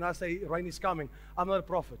gray and I say rain is coming, I'm not a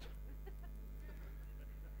prophet.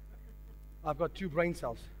 I've got 2 brain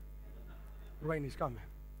cells. Rain is coming.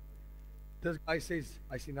 This guy says,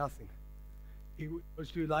 I see nothing. He goes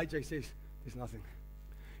to Elijah, he says, there's nothing.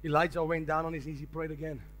 Elijah went down on his knees, he prayed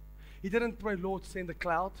again. He didn't pray, Lord, send a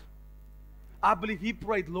cloud. I believe he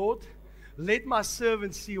prayed, Lord, let my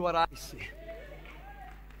servant see what I see.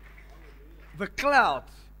 The cloud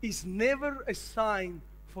is never a sign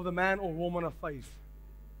for the man or woman of faith.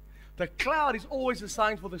 The cloud is always a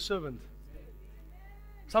sign for the servant.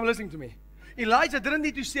 Someone listening to me. Elijah didn't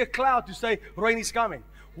need to see a cloud to say rain is coming.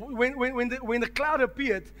 When the cloud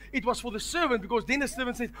appeared, it was for the servant, because then the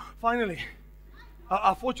servant said, finally,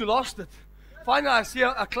 I thought you lost it. Finally, I see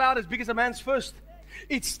a cloud as big as a man's fist.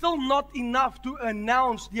 It's still not enough to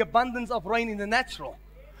announce the abundance of rain in the natural.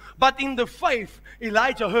 But in the faith,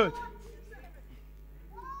 Elijah heard.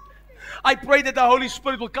 I pray that the Holy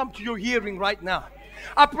Spirit will come to your hearing right now.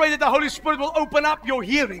 I pray that the Holy Spirit will open up your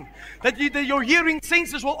hearing. That your hearing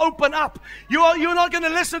senses will open up. You're not going to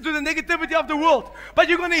listen to the negativity of the world, but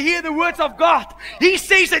you're going to hear the words of God. He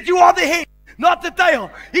says that you are the head, not the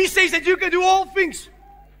tail. He says that you can do all things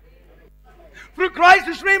through Christ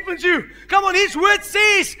who strengthens you. Come on, His word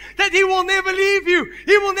says that He will never leave you.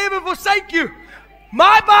 He will never forsake you.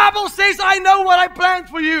 My Bible says, I know what I planned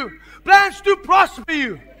for you. Plans to prosper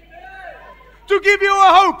you. To give you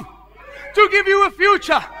a hope. To give you a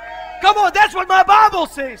future. Come on, that's what my Bible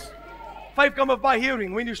says. Faith cometh by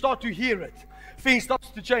hearing. When you start to hear it, things start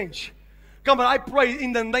to change. Come on, I pray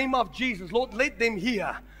in the name of Jesus. Lord, let them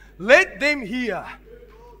hear. Let them hear.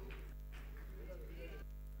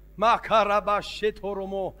 Let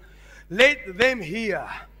them hear.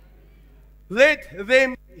 Let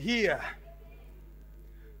them hear.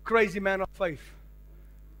 Crazy man of faith.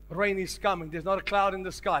 Rain is coming. There's not a cloud in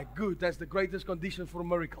the sky. Good. That's the greatest condition for a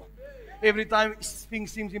miracle. Every time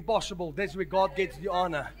things seem impossible, that's where God gets the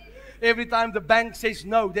honor. Every time the bank says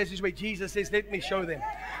no, this is where Jesus says, let me show them.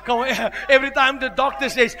 Come on. Every time the doctor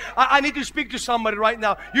says, I need to speak to somebody right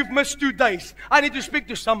now. You've missed 2 days. I need to speak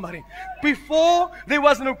to somebody. Before there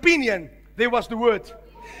was an opinion, there was the word.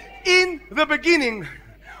 In the beginning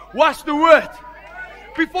was the word.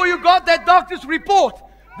 Before you got that doctor's report,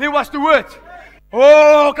 there was the word.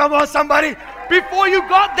 Oh, come on, somebody. Before you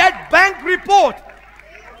got that bank report,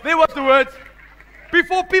 there was the word.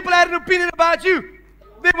 Before people had an opinion about you,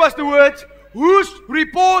 there was the word. Whose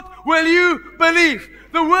report will you believe?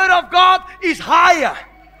 The word of God is higher.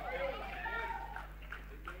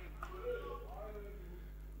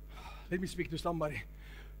 Let me speak to somebody.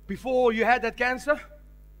 Before you had that cancer,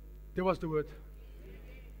 there was the word.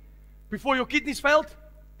 Before your kidneys failed,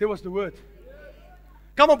 there was the word.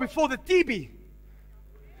 Come on, before the TB,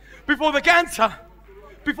 before the cancer,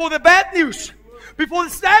 before the bad news, before the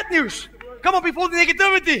sad news, come on, before the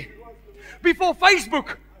negativity, before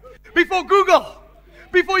Facebook, before Google,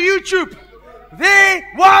 before YouTube, there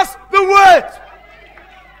was the word.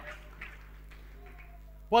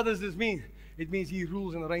 What does this mean? It means He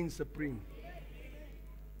rules and reigns supreme.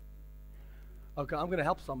 Okay, I'm going to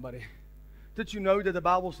help somebody. Did you know that the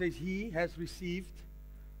Bible says He has received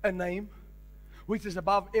a name which is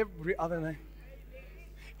above every other name?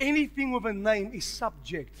 Anything with a name is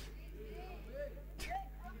subject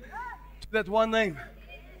to that one name.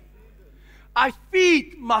 I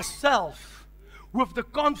feed myself with the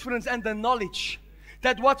confidence and the knowledge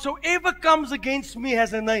that whatsoever comes against me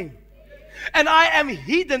has a name. And I am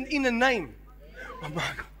hidden in a name. Oh my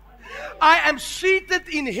God. I am seated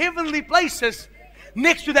in heavenly places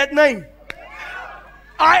next to that name.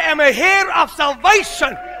 I am a heir of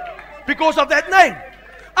salvation because of that name.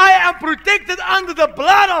 I am protected under the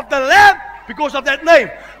blood of the Lamb because of that name.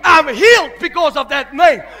 I'm healed because of that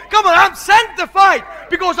name. Come on, I'm sanctified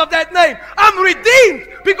because of that name. I'm redeemed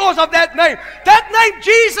because of that name. That name,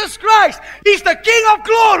 Jesus Christ, is the King of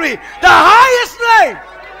glory, the highest name.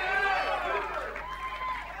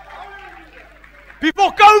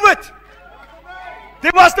 Before COVID,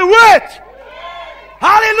 there was the Word.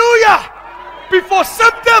 Hallelujah. Before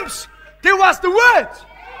symptoms, there was the Word.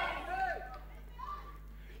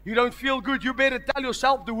 You don't feel good, you better tell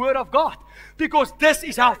yourself the Word of God. Because this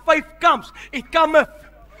is how faith comes. It cometh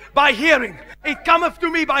by hearing. It cometh to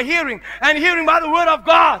me by hearing. And hearing by the Word of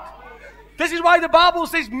God. This is why the Bible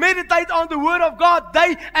says meditate on the Word of God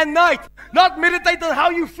day and night. Not meditate on how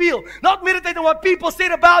you feel. Not meditate on what people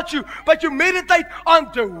said about you. But you meditate on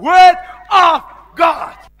the Word of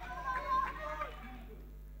God.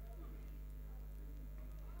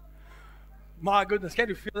 My goodness, can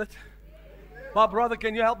you feel it? My brother,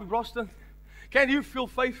 can you help me, Broston? Can you feel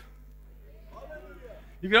faith?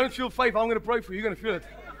 If you don't feel faith, I'm going to pray for you. You're going to feel it.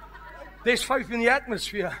 There's faith in the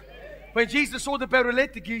atmosphere. When Jesus saw the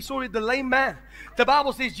paralytic, he saw the lame man. The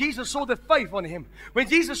Bible says Jesus saw the faith on him. When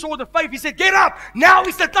Jesus saw the faith, he said, get up. Now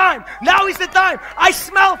is the time. Now is the time. I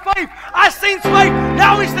smell faith. I sense faith.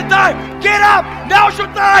 Now is the time. Get up. Now's your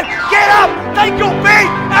time. Get up. Take your bed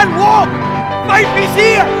and walk. Faith is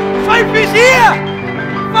here. Faith is here.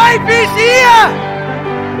 Faith is here.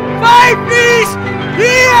 Faith is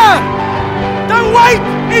here. Don't wait.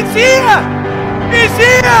 It's here. It's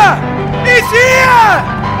here. It's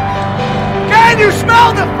here. Can you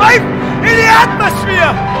smell the faith in the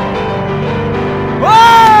atmosphere?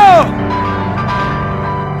 Whoa!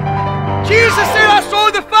 Jesus said, I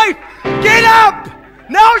saw the faith. Get up.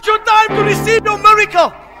 Now's your time to receive your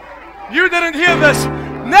miracle. You didn't hear this.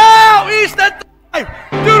 Now is the time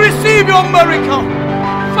to receive your miracle.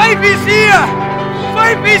 Faith is here.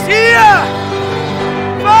 Faith is here.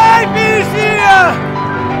 Faith is here.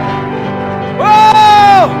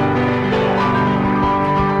 Whoa!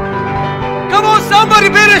 Come on, somebody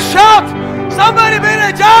better shout. Somebody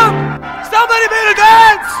better jump. Somebody better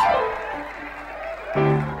dance.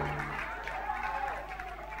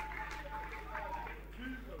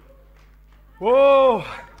 Whoa.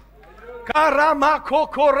 Karama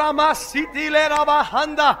kokorama sitilera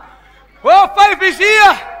bahanda. Oh, faith is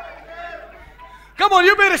here. Come on,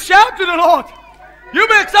 you better shout to the Lord. You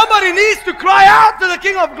better, somebody needs to cry out to the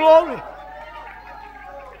King of Glory.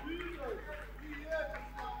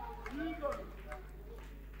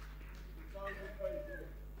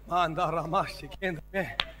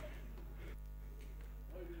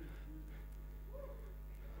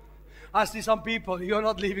 I see some people, you're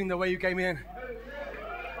not leaving the way you came in.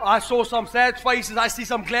 I saw some sad faces, I see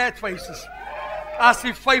some glad faces. I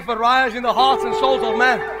see faith arise in the hearts and souls of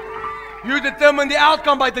man. You determine the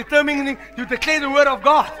outcome by determining to declare the Word of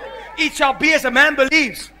God. It shall be as a man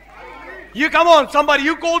believes. You come on, somebody,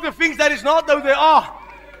 you call the things that is not though they are.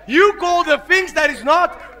 You call the things that is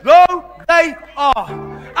not though they are.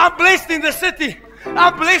 I'm blessed in the city.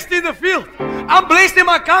 I'm blessed in the field. I'm blessed in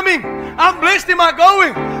my coming. I'm blessed in my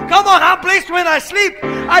going. Come on, I'm blessed when I sleep.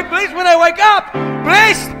 I'm blessed when I wake up.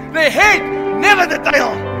 Blessed the head, never the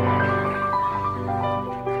tail.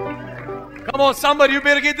 Come on, somebody, you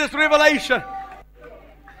better get this revelation.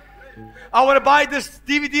 I want to buy this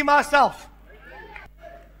DVD myself.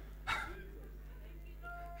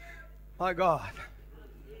 My God.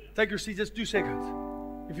 Take your seat just 2 seconds,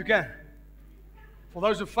 if you can. For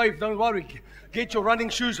those of faith, don't worry. Get your running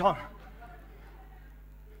shoes on.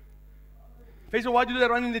 Faisal, why do they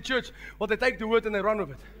run in the church? Well, they take the Word and they run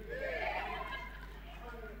with it.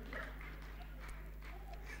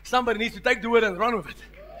 Somebody needs to take the Word and run with it.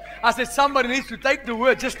 I said somebody needs to take the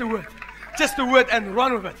Word, just the Word and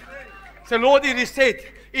run with it. Say, Lord, it is said,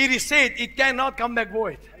 it cannot come back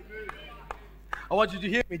void. I want you to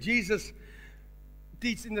hear me. Jesus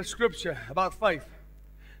teaches in the scripture about faith.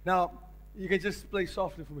 Now, you can just play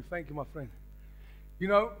softly for me. Thank you, my friend. You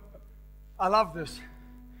know, I love this.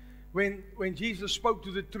 When Jesus spoke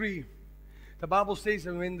to the tree, the Bible says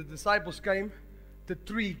that when the disciples came, the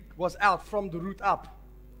tree was out from the root up.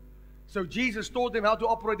 So Jesus taught them how to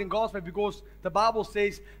operate in God's faith because the Bible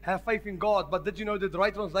says have faith in God. But did you know that the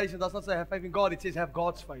right translation does not say have faith in God, it says have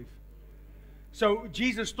God's faith. So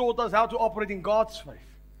Jesus taught us how to operate in God's faith.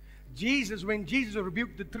 When Jesus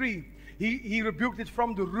rebuked the tree, he rebuked it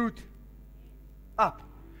from the root up.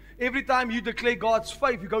 Every time you declare God's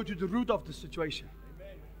faith, you go to the root of the situation.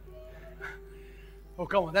 Oh,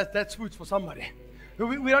 come on, that's food for somebody.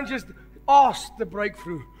 We don't just ask the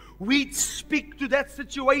breakthrough. We speak to that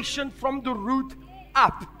situation from the root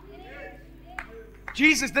up.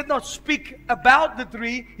 Jesus did not speak about the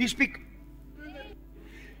tree, He spoke.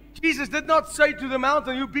 Jesus did not say to the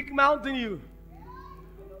mountain, you big mountain, you.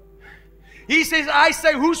 He says, I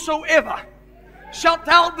say, whosoever shall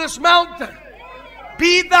tell this mountain,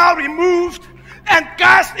 be thou removed and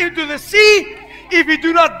cast into the sea, if he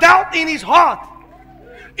do not doubt in his heart,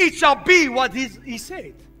 it shall be what he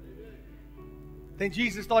said. Then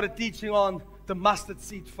Jesus started teaching on the mustard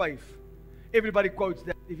seed faith. Everybody quotes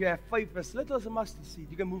that. If you have faith as little as a mustard seed,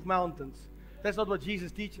 you can move mountains. That's not what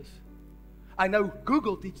Jesus teaches. I know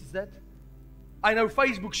Google teaches that. I know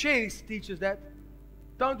Facebook Shares teaches that.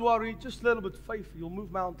 Don't worry, just a little bit of faith, you'll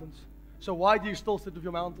move mountains. So why do you still sit with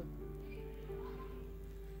your mountain?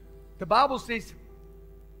 The Bible says,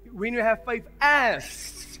 when you have faith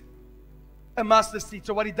as a mustard seed.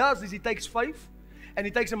 So what he does is he takes faith and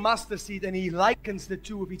he takes a mustard seed and he likens the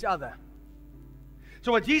two with each other.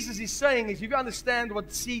 So what Jesus is saying is, if you understand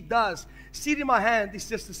what seed does, seed in my hand is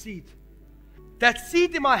just a seed. That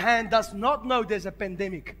seed in my hand does not know there's a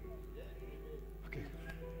pandemic. Okay.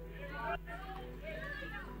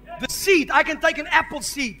 The seed, I can take an apple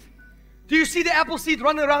seed. Do you see the apple seed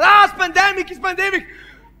running around? Ah, it's pandemic, it's pandemic.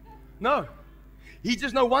 No. He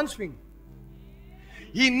just knows one thing.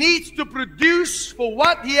 He needs to produce for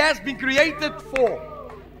what he has been created for.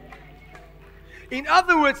 In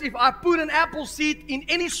other words, if I put an apple seed in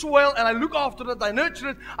any soil and I look after it, I nurture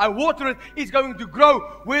it, I water it, it's going to grow.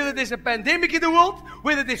 Whether there's a pandemic in the world,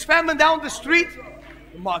 whether there's famine down the street.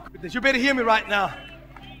 My goodness, you better hear me right now.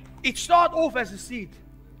 It starts off as a seed.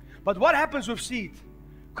 But what happens with seed?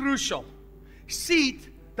 Crucial.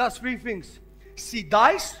 Seed does three things. Seed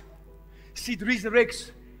dies, seed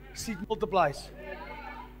resurrects, seed multiplies.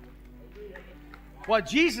 What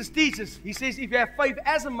Jesus teaches, he says, if you have faith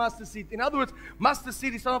as a mustard seed. In other words, mustard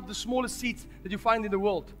seed is some of the smallest seeds that you find in the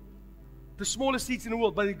world. The smallest seeds in the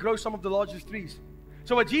world, but it grows some of the largest trees.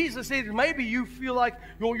 So what Jesus says, maybe you feel like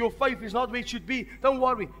your faith is not where it should be. Don't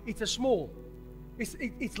worry, it's a small.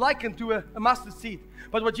 It's likened to a mustard seed.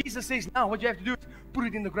 But what Jesus says now, what you have to do is put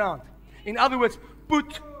it in the ground. In other words,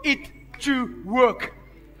 put it to work.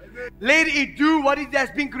 Let it do what it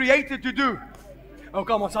has been created to do. Oh,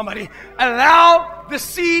 come on, somebody. Allow the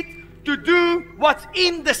seed to do what's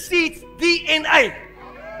in the seed's DNA.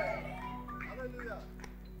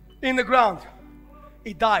 In the ground.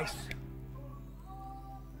 It dies.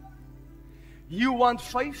 You want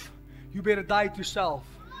faith? You better die to self.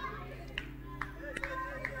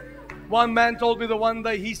 One man told me the one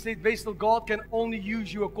day, he said, Vessel, God can only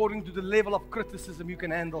use you according to the level of criticism you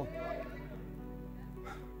can handle.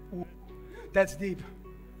 Ooh, that's deep.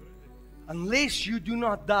 Unless you do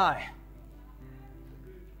not die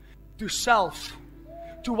to self,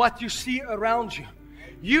 to what you see around you,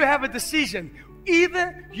 you have a decision.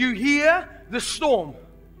 Either you hear the storm,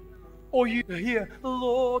 or you hear,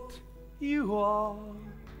 Lord, you are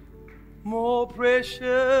more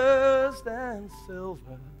precious than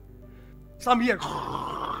silver. Some hear,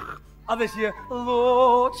 others hear,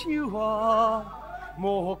 Lord, you are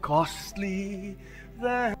more costly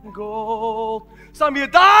than gold. Some hear,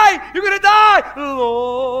 die, you're going to die.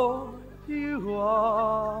 Lord, you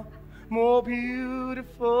are more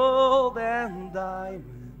beautiful than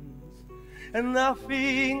diamonds, and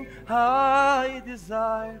nothing I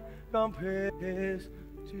desire compares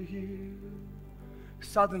to you.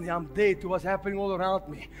 Suddenly I'm dead to what's happening all around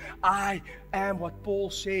me. I am what Paul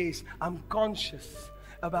says. I'm conscious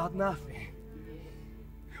about nothing.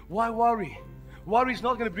 Why worry? Worry is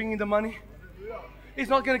not going to bring in the money. It's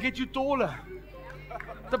not going to get you taller.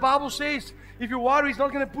 The Bible says, if you worry, it's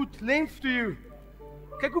not going to put length to you.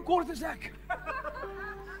 Kyk hoe kort is ek.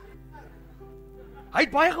 Hy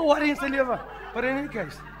het baie geworry in sy lewe, but in any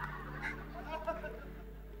case.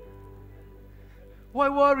 Why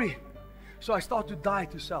worry? So I start to die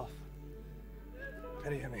to self.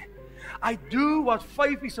 Can you hear me? I do what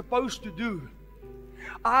faith is supposed to do.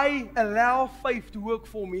 I allow faith to work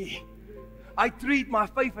for me. I treat my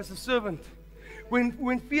faith as a servant.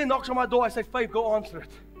 When fear knocks on my door, I say, faith, go answer it.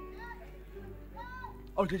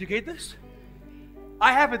 Oh, did you get this?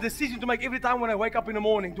 I have a decision to make every time when I wake up in the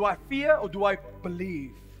morning. Do I fear or do I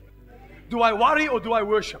believe? Do I worry or do I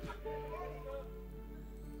worship?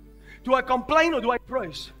 Do I complain or do I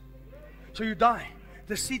praise? So you die.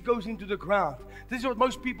 The seed goes into the ground. This is what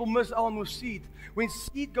most people miss on with seed. When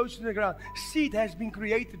seed goes to the ground, seed has been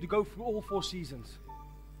created to go through all 4 seasons.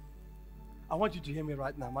 I want you to hear me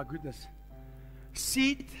right now, my goodness.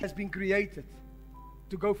 Seed has been created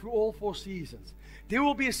to go through all 4 seasons. There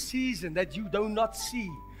will be a season that you do not see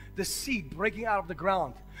the seed breaking out of the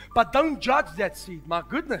ground. But don't judge that seed, my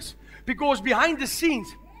goodness. Because behind the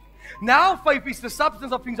scenes, now faith is the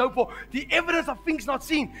substance of things hoped for, the evidence of things not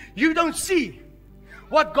seen. You don't see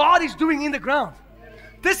what God is doing in the ground.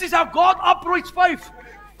 This is how God operates faith.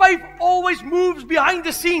 Faith always moves behind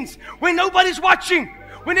the scenes when nobody's watching.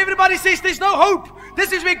 When everybody says there's no hope,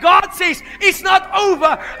 this is where God says it's not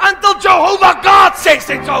over until Jehovah God says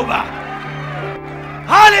it's over.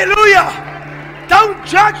 Hallelujah! Don't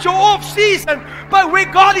judge your off season by where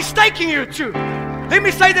God is taking you to. Let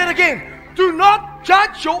me say that again. Do not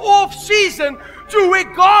judge your off season to where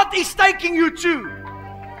God is taking you to.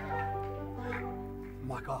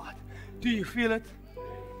 My God. Do you feel it?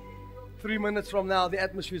 3 minutes from now, the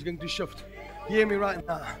atmosphere is going to shift. Hear me right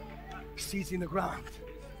now. Seeds in the ground.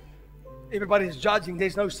 Everybody is judging.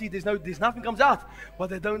 There's no seed. There's nothing comes out. But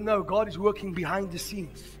they don't know God is working behind the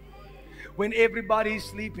scenes. When everybody is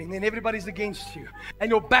sleeping and everybody's against you and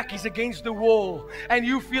your back is against the wall and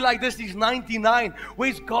you feel like this is 99,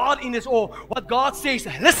 where's God in this all? What God says,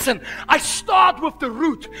 listen, I start with the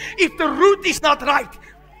root. If the root is not right,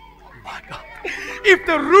 oh my God, if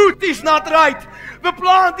the root is not right, the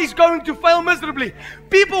plant is going to fail miserably.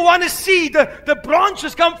 People want to see the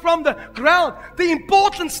branches come from the ground. The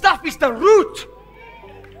important stuff is the root.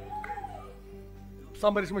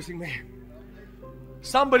 Somebody's missing me.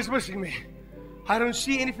 Somebody's missing me. I don't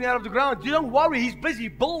see anything out of the ground. You don't worry. He's busy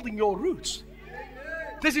building your roots.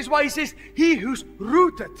 This is why he says, he who's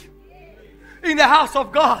rooted in the house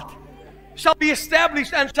of God shall be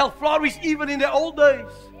established and shall flourish even in the old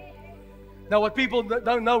days. Now what people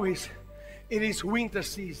don't know is, it is winter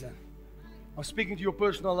season. I'm speaking to your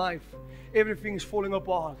personal life. Everything is falling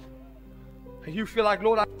apart. And you feel like,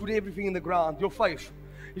 Lord, I put everything in the ground. Your faith.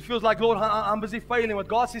 It feels like, Lord, I'm busy failing. But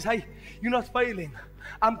God says, hey, you're not failing.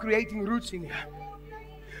 I'm creating roots in you.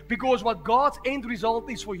 Because what God's end result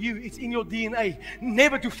is for you, it's in your DNA.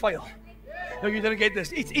 Never to fail. No, you didn't get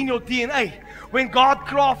this. It's in your DNA. When God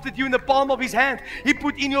crafted you in the palm of His hand, He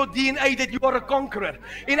put in your DNA that you are a conqueror.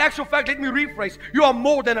 In actual fact, let me rephrase. You are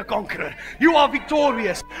more than a conqueror. You are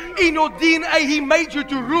victorious. In your DNA, He made you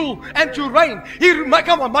to rule and to reign.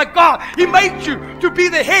 Come on, my God. He made you to be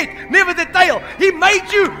the head, never the tail. He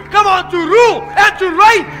made you, come on, to rule and to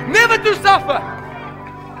reign, never to suffer.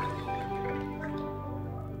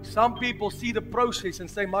 Some people see the process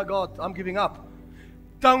and say, my God, I'm giving up.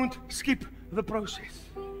 Don't skip the process.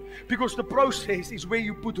 Because the process is where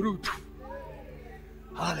you put root.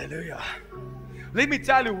 Hallelujah. Let me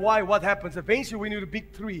tell you why, what happens. Eventually when you're a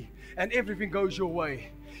big tree and everything goes your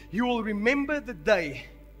way, you will remember the day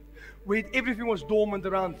when everything was dormant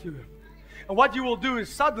around you. And what you will do is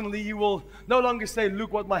suddenly you will no longer say,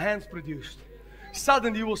 look what my hands produced.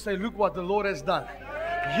 Suddenly you will say, look what the Lord has done.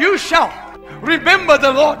 You shall remember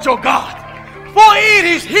the Lord your God. For it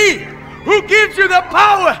is He who gives you the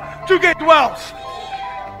power to get wealth.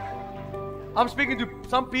 I'm speaking to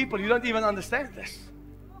some people, you don't even understand this.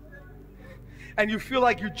 And you feel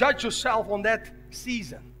like you judge yourself on that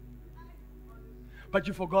season. But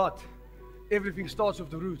you forgot, everything starts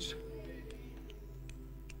with the roots.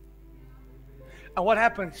 And what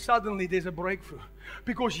happens? Suddenly there's a breakthrough.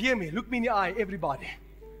 Because hear me, look me in the eye, everybody.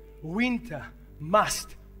 Winter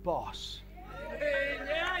must pass.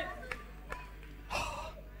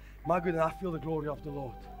 My goodness, I feel the glory of the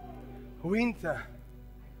Lord. Winter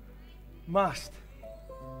must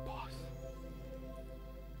pass.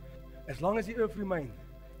 As long as the earth remains,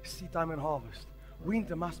 seed time and harvest,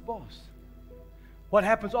 winter must pass. What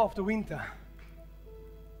happens after winter?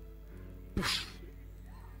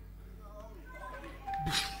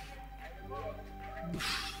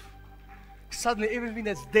 Suddenly everything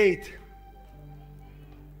that's dead.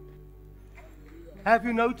 Have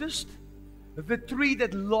you noticed? The tree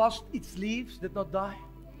that lost its leaves did not die.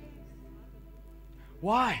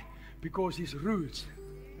 Why? Because his roots,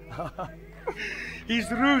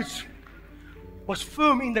 was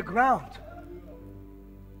firm in the ground.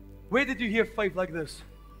 Where did you hear faith like this?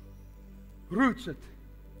 Rooted.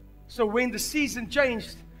 So when the season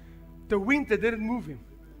changed, the winter didn't move him.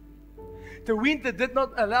 The winter did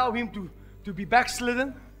not allow him to be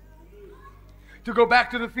backslidden, to go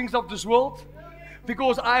back to the things of this world.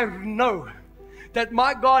 Because I know that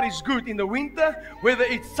my God is good in the winter, whether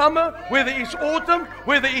it's summer, whether it's autumn,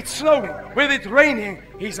 whether it's snowing, whether it's raining.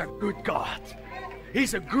 He's a good God.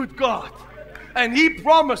 He's a good God. And He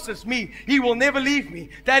promises me He will never leave me.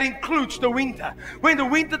 That includes the winter. When the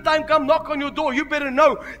winter time comes, knock on your door. You better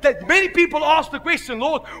know that many people ask the question,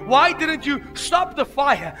 Lord, why didn't you stop the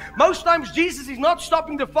fire? Most times Jesus is not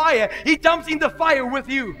stopping the fire. He jumps in the fire with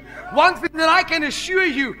you. One thing that I can assure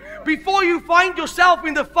you, before you find yourself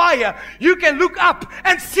in the fire, you can look up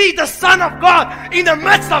and see the Son of God in the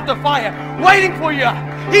midst of the fire, waiting for you.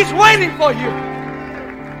 He's waiting for you.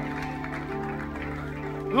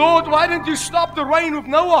 Lord, why didn't you stop the rain with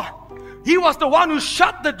Noah? He was the one who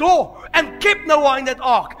shut the door and kept Noah in that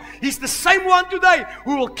ark. He's the same one today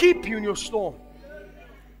who will keep you in your storm.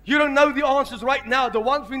 You don't know the answers right now. The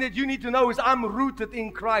one thing that you need to know is I'm rooted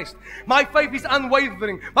in Christ. My faith is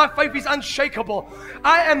unwavering. My faith is unshakable.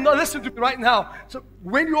 I am not, listen to me right now. So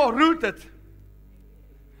when you are rooted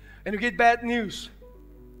and you get bad news,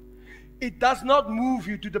 It does not move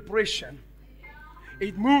you to depression.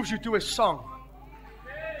 It moves you to a song.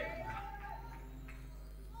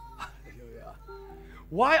 Hallelujah.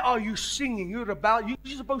 Why are you singing? You're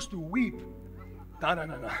supposed to weep.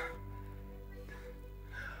 No.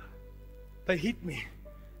 They hit me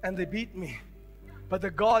and they beat me. But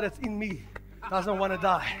the God that's in me doesn't want to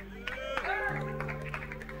die.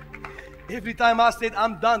 Every time I said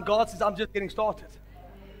I'm done, God says I'm just getting started.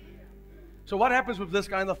 So what happens with this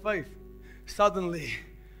kind of faith? Suddenly,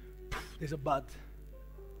 there's a bud.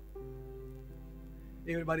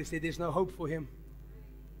 Everybody said there's no hope for him.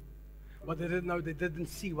 But they didn't know, they didn't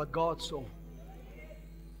see what God saw.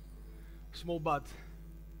 Small bud.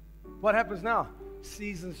 What happens now?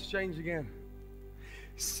 Seasons change again.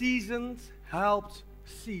 Seasons helps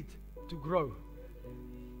seed to grow.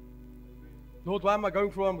 Lord, why am I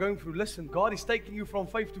going through what I'm going through? Listen, God is taking you from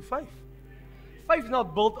faith to faith. Faith is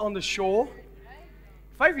not built on the shore.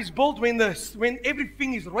 Faith is built when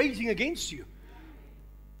everything is raging against you.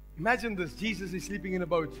 Imagine this. Jesus is sleeping in a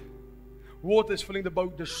boat. Water is filling the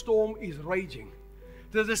boat. The storm is raging.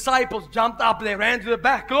 The disciples jumped up. They ran to the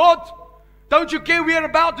back. Lord, don't you care we are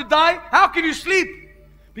about to die? How can you sleep?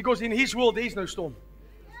 Because in His world there is no storm.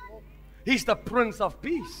 He's the Prince of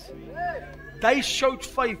Peace. They showed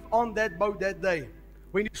faith on that boat that day.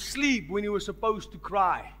 When you sleep, when you were supposed to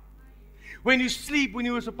cry. When you sleep, when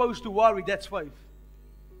you were supposed to worry, that's faith.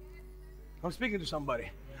 I'm speaking to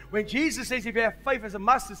somebody. When Jesus says if you have faith as a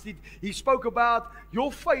mustard seed, He spoke about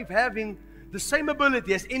your faith having the same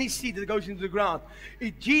ability as any seed that goes into the ground.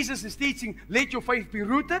 Jesus is teaching, let your faith be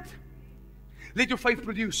rooted. Let your faith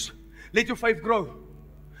produce. Let your faith grow.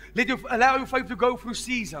 Allow your faith to go through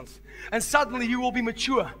seasons. And suddenly you will be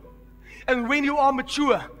mature. And when you are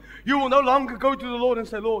mature, you will no longer go to the Lord and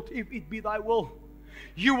say, Lord, if it be thy will.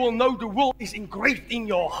 You will know the will is engraved in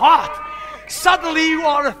your heart. Suddenly you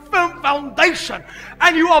are a firm foundation.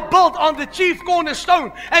 And you are built on the chief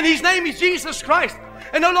cornerstone. And His name is Jesus Christ.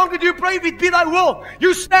 And no longer do you pray, if it be thy will.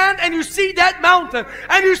 You stand and you see that mountain.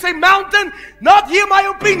 And you say, mountain, not hear my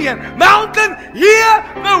opinion. Mountain, hear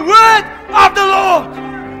the word of the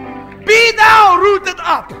Lord. Be thou rooted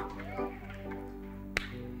up.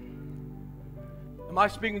 Am I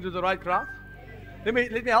speaking to the right crowd? Let me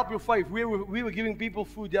help your faith. We were giving people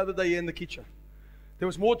food the other day in the kitchen. There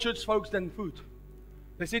was more church folks than food.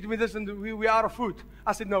 They said to me, listen, we're out of food.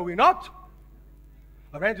 I said, no, we're not.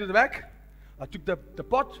 I ran to the back. I took the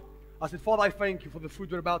pot. I said, Father, I thank you for the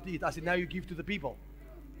food we're about to eat. I said, now you give to the people.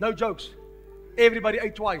 No jokes. Everybody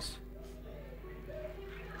ate twice.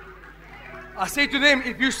 I said to them,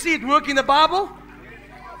 if you see it work in the Bible,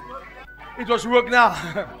 it was work now.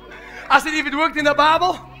 I said, if it worked in the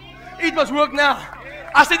Bible, it must work now.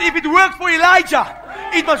 I said, if it worked for Elijah,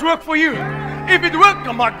 it must work for you. If it worked,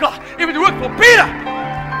 oh my God, if it worked for Peter,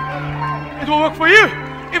 it will work for you.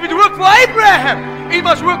 If it worked for Abraham, it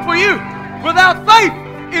must work for you. Without faith,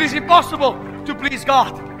 it is impossible to please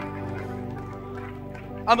God.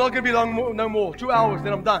 I'm not going to be long, no more. 2 hours,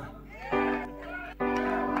 then I'm done.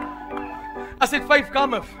 I said, faith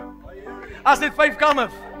cometh. I said, faith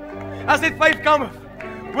cometh. I said, faith cometh.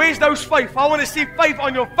 Where's those faith? I want to see faith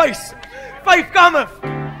on your face. Faith cometh.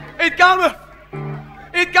 It cometh.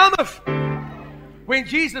 It cometh. When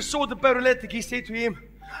Jesus saw the paralytic, He said to him,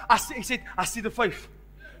 I see the faith.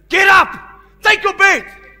 Get up. Take your bed.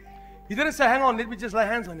 He didn't say, hang on, let me just lay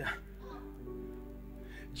hands on you.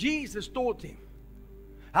 Jesus taught him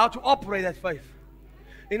how to operate that faith.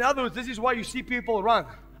 In other words, this is why you see people run.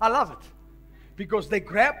 I love it. Because they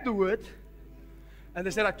grabbed the word and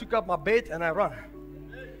they said, I took up my bed and I run.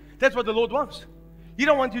 That's what the Lord wants. He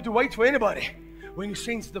don't want you to wait for anybody. When you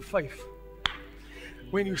sense the faith.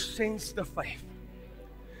 When you sense the faith.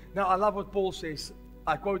 Now, I love what Paul says.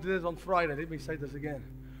 I quoted this on Friday. Let me say this again.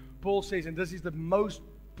 Paul says, and this is the most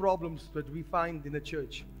problems that we find in the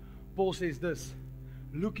church. Paul says this,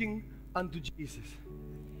 looking unto Jesus,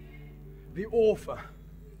 the author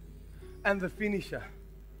and the finisher.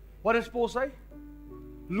 What does Paul say?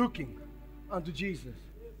 Looking unto Jesus.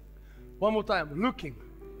 One more time, looking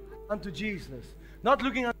unto Jesus. Not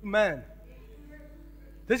looking unto man.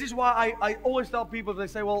 This is why I always tell people, they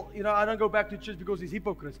say, well, I don't go back to church because he's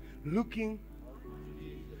hypocrites. Looking.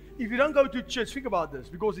 If you don't go to church, think about this,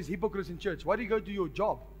 because there's hypocrites in church. Why do you go to your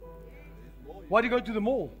job? Why do you go to the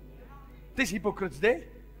mall? There's hypocrites there.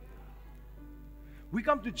 We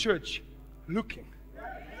come to church looking.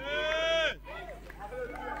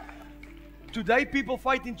 Today people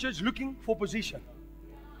fight in church looking for position.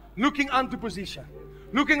 Looking unto position.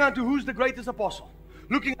 Looking unto who's the greatest apostle.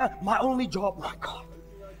 Looking at my only job, my God,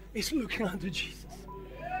 is looking unto Jesus.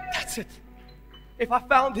 That's it. If I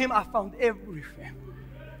found Him, I found everything.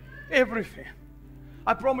 Everything.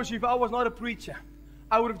 I promise you, if I was not a preacher,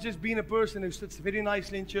 I would have just been a person who sits very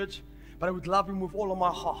nicely in church, but I would love Him with all of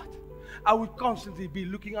my heart. I would constantly be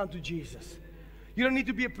looking unto Jesus. You don't need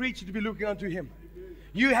to be a preacher to be looking unto Him.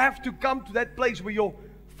 You have to come to that place where your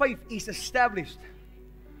faith is established.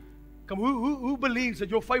 Come, who believes that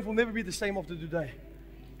your faith will never be the same after today?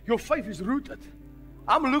 Your faith is rooted.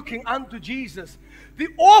 I'm looking unto Jesus, the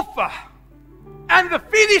author and the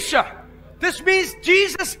finisher. This means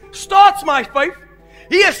Jesus starts my faith,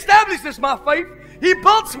 He establishes my faith, He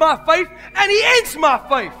builds my faith, and He ends my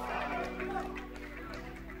faith.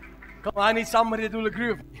 Come on, I need somebody that will agree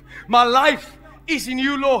with me. My life is in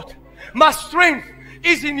You, Lord. My strength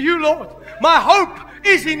is in You, Lord. My hope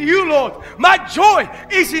is in You, Lord. My joy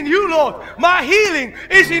is in You, Lord. My healing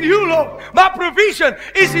is in You, Lord. My provision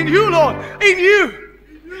is in You, Lord. In You.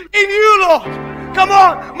 In You, Lord. Come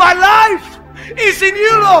on. My life is in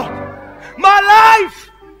You, Lord. My life.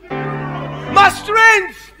 My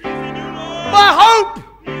strength. My hope.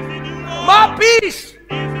 My peace.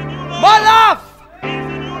 My love.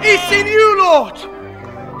 It's in You, Lord.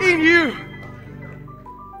 In You.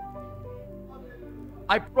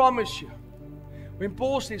 I promise you, when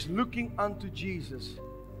Paul says looking unto Jesus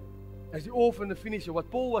as the author and the finisher,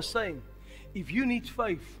 what Paul was saying, if you need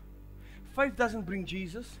faith, faith doesn't bring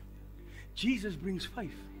Jesus. Jesus brings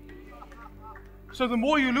faith. So the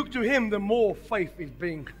more you look to Him, the more faith is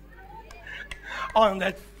being on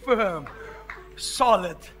that firm,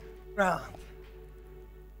 solid ground.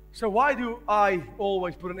 So why do I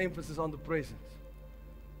always put an emphasis on the presence?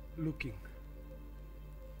 Looking.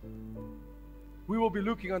 We will be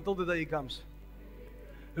looking until the day He comes.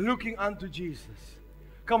 Looking unto Jesus.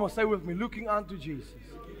 Come on, say with me, looking unto Jesus.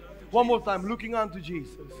 One more time, looking unto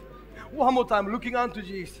Jesus. One more time, looking unto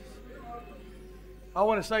Jesus. I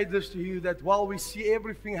want to say this to you, that while we see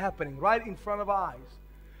everything happening right in front of our eyes,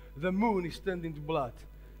 the moon is turned into blood.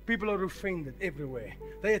 People are offended everywhere.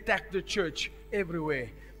 They attack the church everywhere.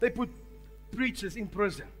 They put preachers in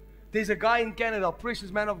prison. There's a guy in Canada, a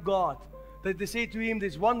precious man of God, that they say to him,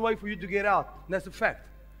 there's one way for you to get out. And that's a fact.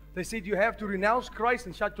 They said, you have to renounce Christ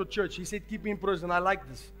and shut your church. He said, keep me in prison. I like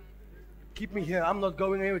this. Keep me here. I'm not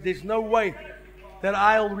going anywhere. There's no way that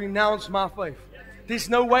I'll renounce my faith. There's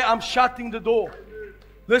no way I'm shutting the door.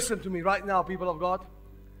 Listen to me right now, people of God.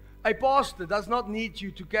 A pastor does not need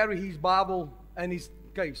you to carry his Bible and his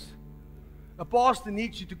case. A pastor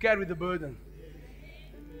needs you to carry the burden.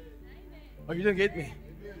 Oh, you don't get me?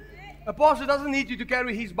 A pastor doesn't need you to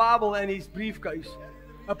carry his Bible and his briefcase.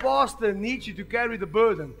 A pastor needs you to carry the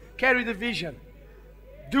burden, carry the vision.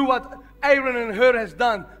 Do what Aaron and Hur has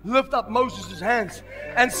done. Lift up Moses' hands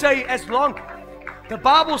and say, as long... The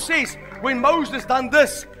Bible says, when Moses done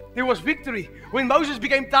this, there was victory. When Moses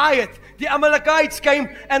became tired, the Amalekites came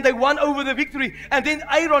and they won over the victory. And then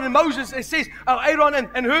Aaron and Moses, it says, Aaron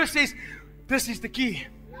and Hur says, this is the key.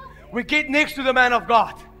 We get next to the man of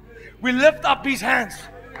God. We lift up his hands.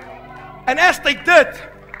 And as they did,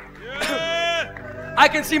 I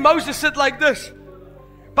can see Moses sit like this.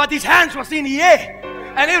 But his hands was in the air.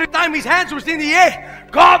 And every time his hands was in the air,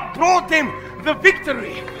 God brought them the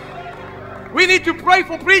victory. We need to pray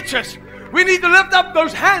for preachers. We need to lift up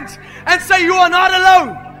those hands and say, you are not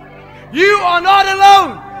alone. You are not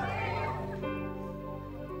alone.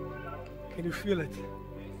 Can you feel it?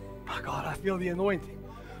 Oh God, I feel the anointing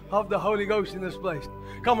of the Holy Ghost in this place.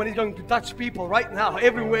 Come on, He's going to touch people right now,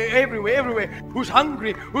 everywhere. Who's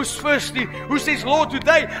hungry, who's thirsty, who says, Lord,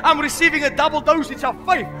 today I'm receiving a double dosage of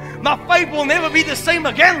faith. My faith will never be the same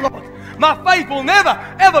again, Lord. My faith will never,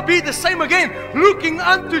 ever be the same again. Looking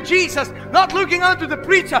unto Jesus, not looking unto the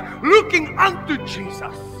preacher, looking unto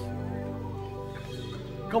Jesus.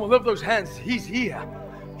 Come on, lift those hands. He's here.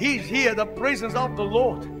 He's here, the presence of the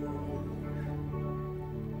Lord.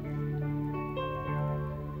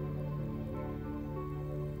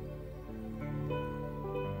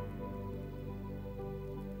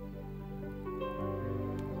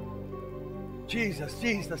 Jesus,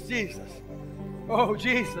 Jesus, Jesus. Oh,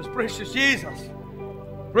 Jesus, precious Jesus.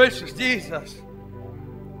 Precious Jesus.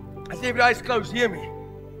 As every eyes closed, hear me.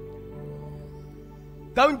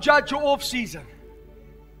 Don't judge your off season.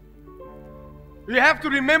 You have to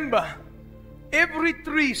remember, every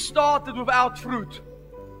tree started without fruit.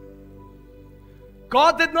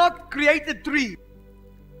 God did not create a tree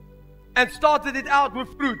and started it out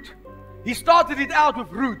with fruit. He started it out with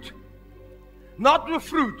root. Not with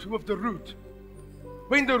fruit, with the root.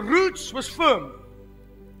 When the roots was firm,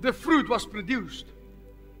 the fruit was produced.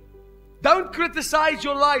 Don't criticize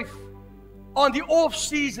your life on the off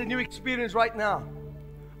season you experience right now.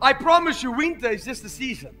 I promise you, winter is just a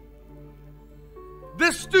season.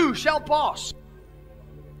 This too shall pass.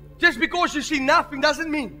 Just because you see nothing doesn't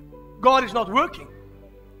mean God is not working.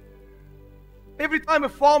 Every time a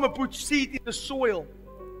farmer puts seed in the soil,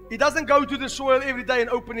 he doesn't go to the soil every day and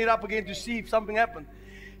open it up again to see if something happened.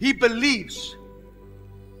 He believes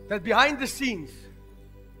that behind the scenes,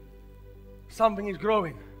 something is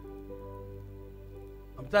growing.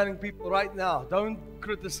 I'm telling people right now, don't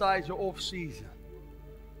criticize your off season.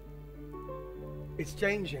 It's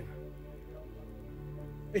changing.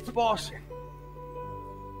 It's passing.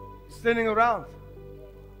 It's turning around.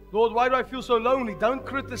 Lord, why do I feel so lonely? Don't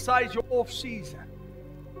criticize your off season.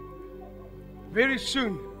 Very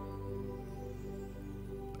soon,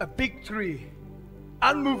 a big tree,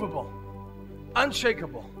 unmovable,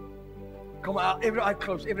 unshakable. Come on, every eye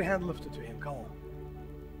closed, every hand lifted to Him. Come on.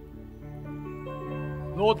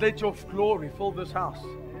 Lord, let your glory fill this house.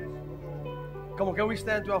 Come on, can we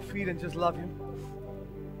stand to our feet and just love Him?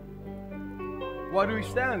 Why do we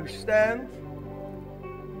stand? We stand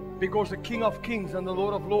because the King of Kings and the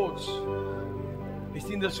Lord of Lords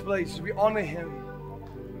is in this place. We honor Him.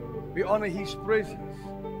 We honor His presence.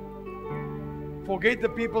 Forget the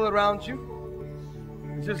people around you.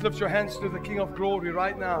 And just lift your hands to the King of Glory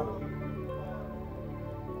right now.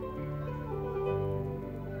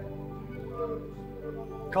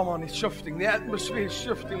 Come on, it's shifting. The atmosphere is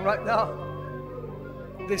shifting right now.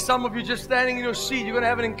 There's some of you just standing in your seat. You're going to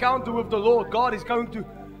have an encounter with the Lord. God is going to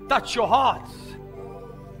touch your hearts.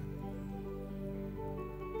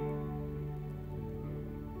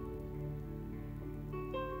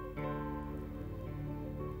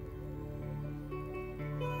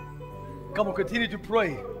 Come on, continue to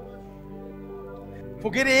pray.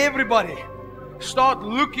 Forget everybody. Start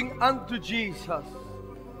looking unto Jesus,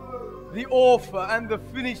 the author and the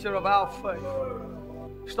finisher of our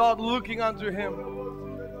faith. Start looking unto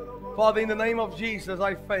Him. Father, in the name of Jesus,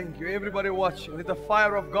 I thank you. Everybody watching, let the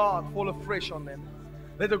fire of God fall afresh on them.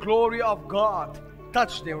 Let the glory of God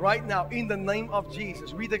touch them right now in the name of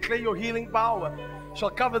Jesus. We declare your healing power shall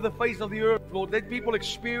cover the face of the earth, Lord. Let people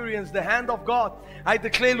experience the hand of God. I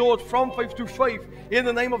declare, Lord, from faith to faith, in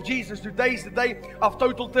the name of Jesus. Today is the day of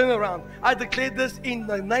total turnaround. I declare this in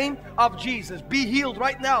the name of Jesus. Be healed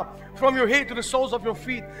right now from your head to the soles of your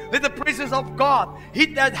feet. Let the presence of God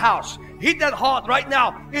hit that house, hit that heart right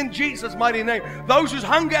now in Jesus' mighty name. Those who's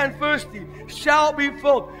hunger and thirsty shall be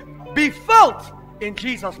filled. Be filled in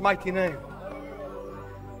Jesus' mighty name.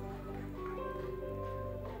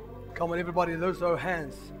 Come on, everybody, lift our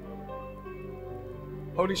hands.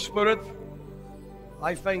 Holy Spirit,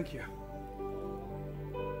 I thank you.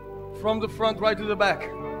 From the front right to the back,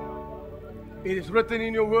 it is written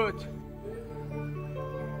in your word.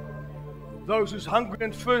 Those who's hungry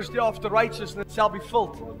and thirsty after righteousness shall be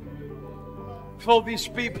filled. Fill these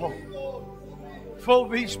people. Fill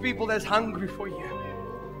these people that's hungry for you.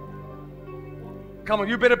 Come on,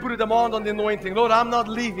 you better put a demand on the anointing. Lord, I'm not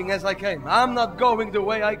leaving as I came. I'm not going the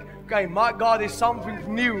way I came. My God is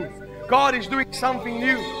something new. God is doing something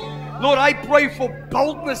new. Lord, I pray for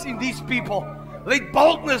boldness in these people. Let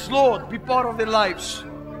boldness, Lord, be part of their lives.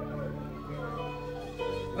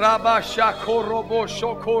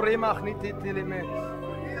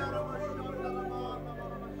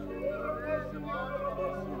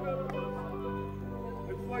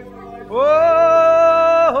 Oh,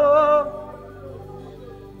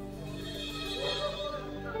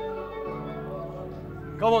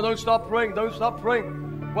 come on, don't stop praying. Don't stop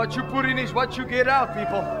praying. What you put in is what you get out,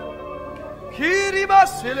 people.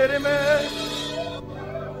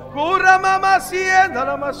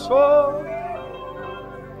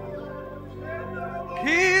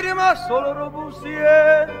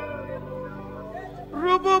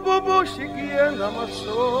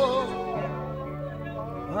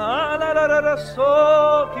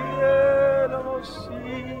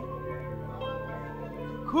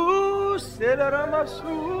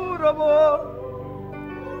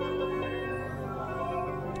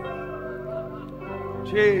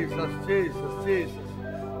 Jesus, Jesus, Jesus.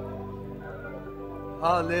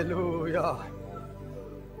 Hallelujah.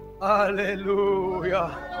 Hallelujah.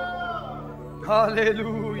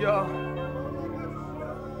 Hallelujah.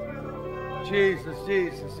 Jesus,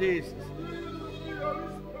 Jesus, Jesus.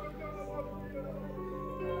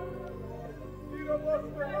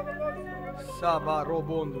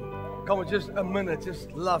 Sabarobondo. Come on, just a minute.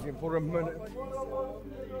 Just love Him for a minute.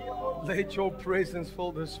 Let your presence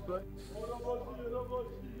fill this place.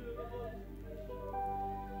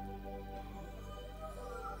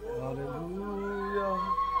 Hallelujah.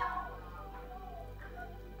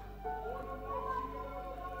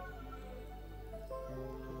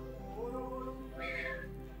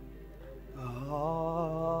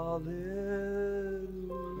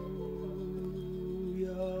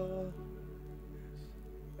 Hallelujah.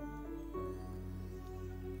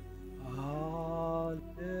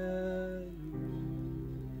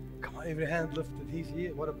 hand lifted. He's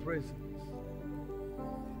here. What a presence.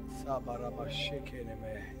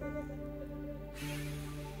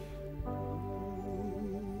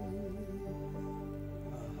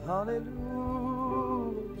 Hallelujah.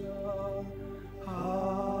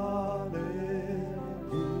 Hallelujah.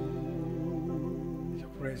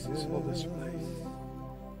 Your presence for this place.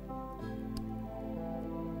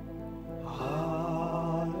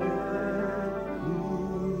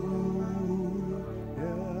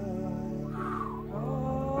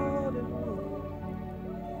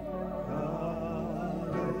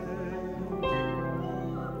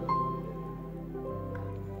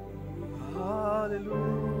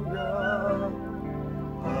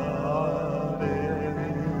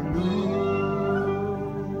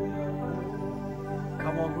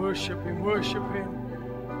 Worship Him, worship Him.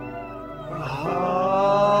 Hallelujah.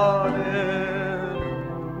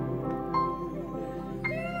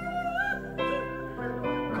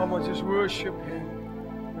 Come on, just worship Him.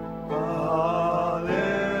 Hallelujah.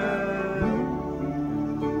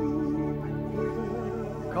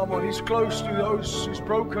 Come on, He's close to those who's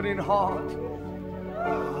broken in heart.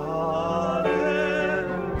 Hallelujah.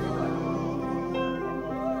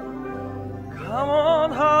 Come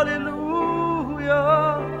on, hallelujah.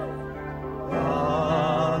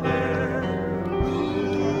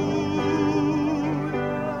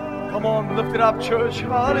 Come on, lift it up, church.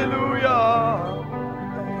 Hallelujah.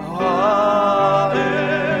 Hallelujah.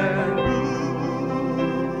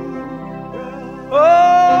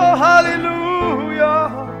 Oh, hallelujah.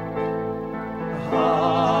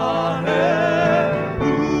 Hallelujah.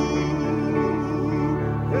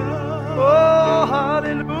 Oh,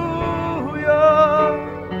 hallelujah.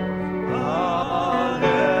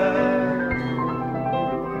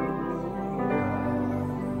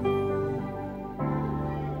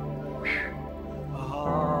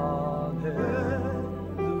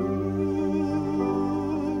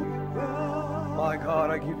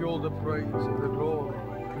 I give you all the praise and the glory.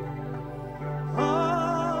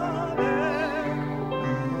 Hallelujah.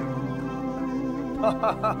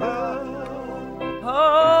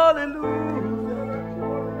 Hallelujah.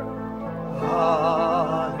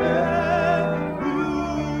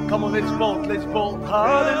 Come on, let's bolt, let's bolt.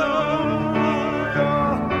 Hallelujah.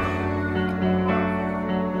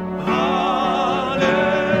 Hallelujah.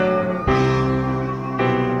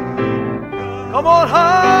 Come on,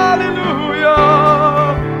 hallelujah.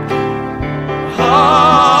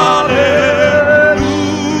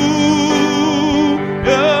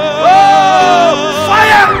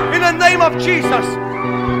 Of Jesus,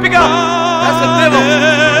 pick up. That's the devil.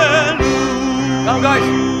 Come, guys.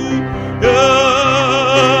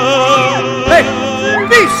 Hey,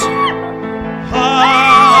 peace.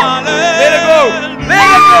 Let it go. Let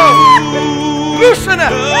it go. Loosen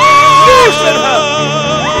her. Loosen her.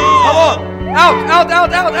 Come on. Out, out,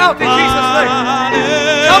 out, out, out in Jesus' name.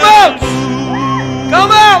 Come out.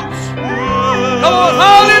 Come out. Come on.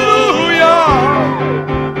 Hallelujah.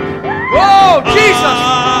 Oh, Jesus.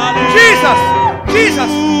 Jesus,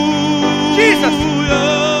 Jesus, Jesus.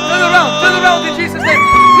 Turn around in Jesus' name.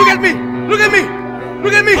 Look at me, look at me,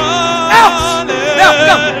 look at me. Out, now,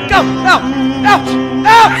 come, out, out,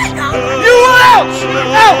 out. You are out,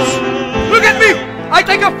 out. Look at me. I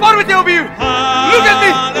take authority over you. Look at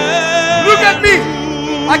me, look at me.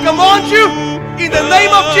 I command you in the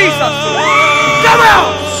name of Jesus. Come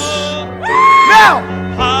out. Now,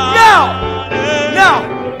 now, now,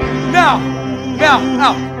 now, now,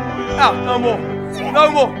 out. Out, no more, no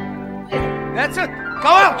more. That's it.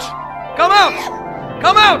 Come out, come out,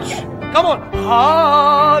 come out. Come on.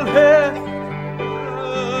 Hallelujah.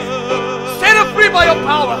 Set her free by your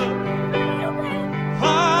power.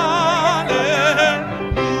 Hallelujah.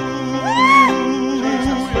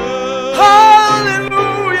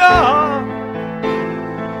 Hallelujah.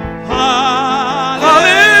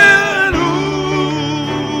 Hallelujah.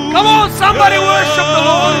 Come on, somebody worship the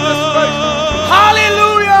Lord in this place. Hallelujah.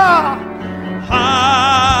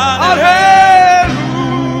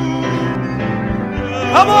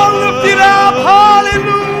 Come on, lift it up.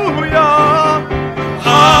 Hallelujah.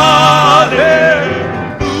 Hallelujah.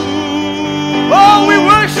 Oh, we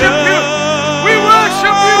worship you. We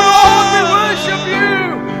worship you, Lord. We worship you.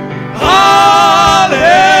 Hallelujah.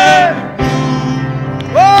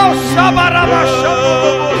 Oh, Shabarama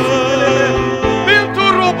Shabobo.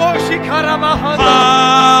 Binturubo Shikaramahanda.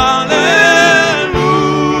 Hallelujah.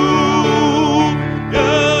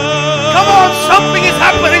 Come on, something is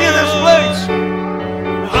happening in this place.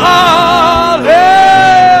 Hallelujah.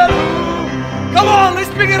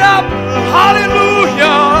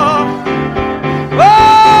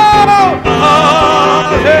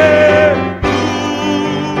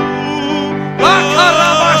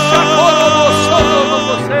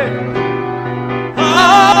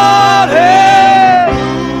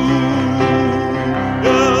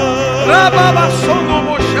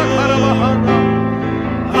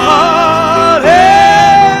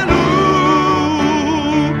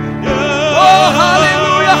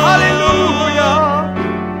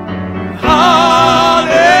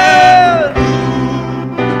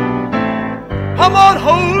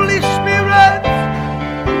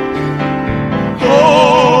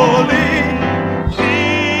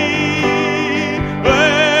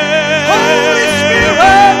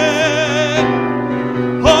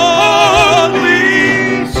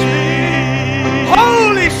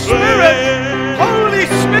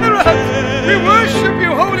 We worship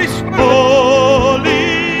you, Holy Spirit. Holy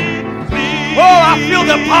Oh, I feel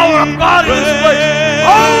the power of God in this place.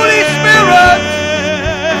 Holy Spirit.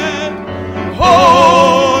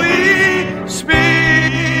 Holy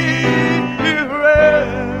Spirit.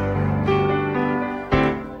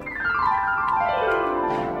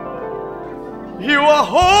 You are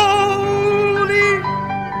holy.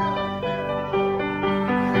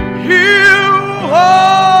 You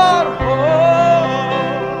are holy.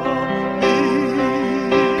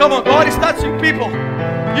 Come on, God is touching people.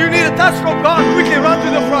 You need a touch from God. Quickly run to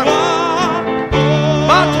the front.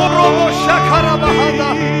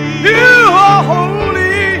 You are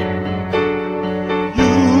holy.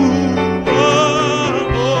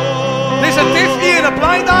 There's a deaf ear and a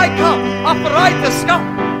blind eye. Come. Arthritis. Come.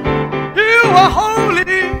 You are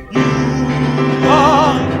holy. You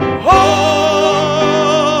are holy.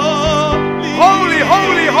 Holy,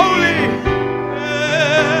 holy, holy.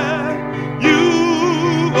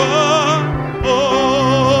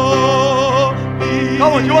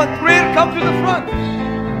 Come on, you want prayer? Come to the front.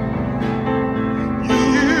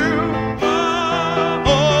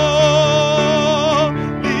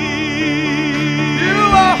 You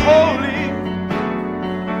are holy.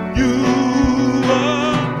 You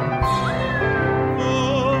are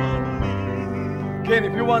holy. Again,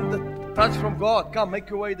 if you want the touch from God, come, make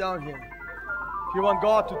your way down here. If you want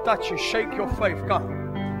God to touch you, shake your faith, come.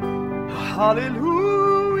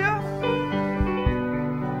 Hallelujah.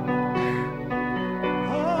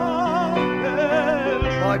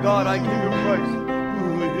 My God, I give you praise.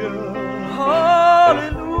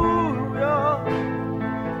 Hallelujah.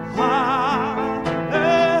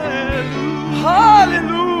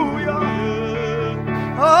 Hallelujah.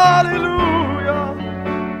 Hallelujah.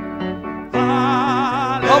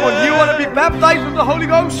 Come on, you want to be baptized with the Holy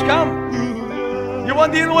Ghost? Come. You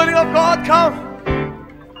want the anointing of God? Come.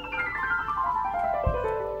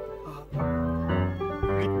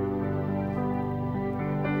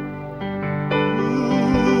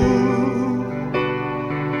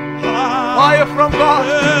 Fire from God.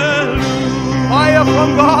 Fire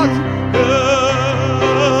from God.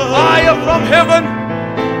 Fire from heaven.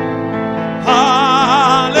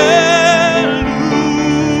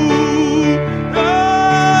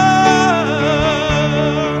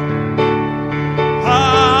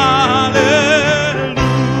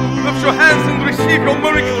 Lift your hands and receive your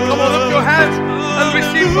miracle. Come on, lift your hands and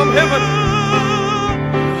receive from heaven.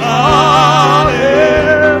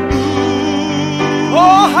 Hallelujah.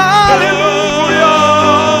 Oh, hallelujah.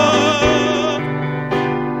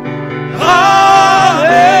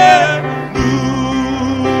 Hallelujah.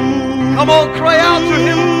 Come on, cry out to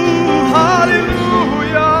him.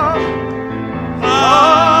 Hallelujah.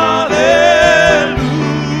 Hallelujah.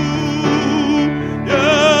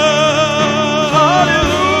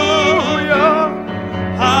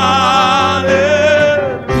 Hallelujah.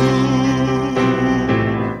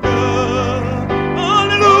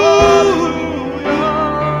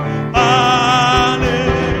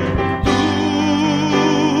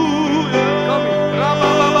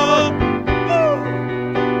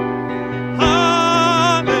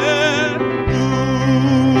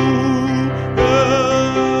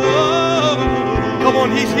 Come on,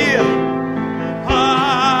 he's here.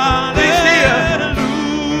 He's here.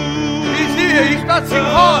 He's here. He's touching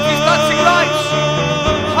hearts. He's touching lives.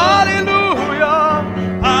 Hallelujah.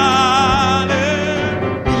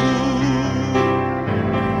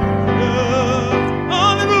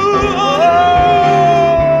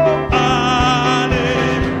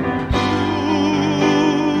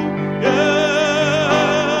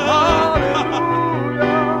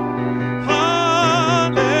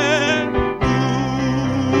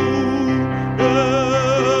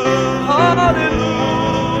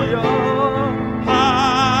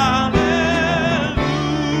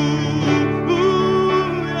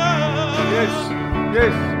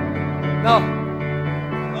 Yes. Now,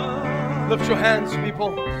 lift your hands,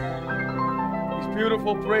 people. His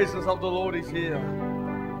beautiful praises of the Lord is here.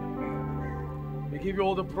 We give you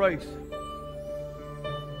all the praise.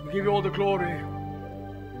 We give you all the glory.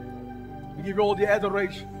 We give you all the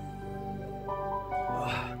adoration.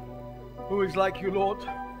 Who is like you, Lord?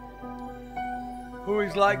 Who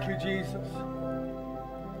is like you, Jesus?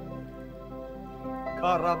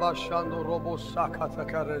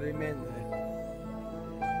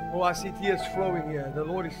 Oh, I see tears flowing here. The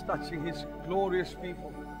Lord is touching His glorious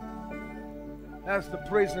people. That's the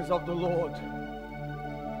presence of the Lord.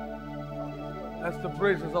 That's the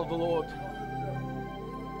presence of the Lord.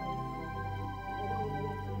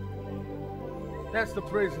 That's the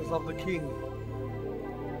presence of the King.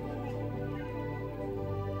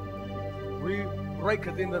 We break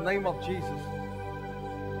it in the name of Jesus.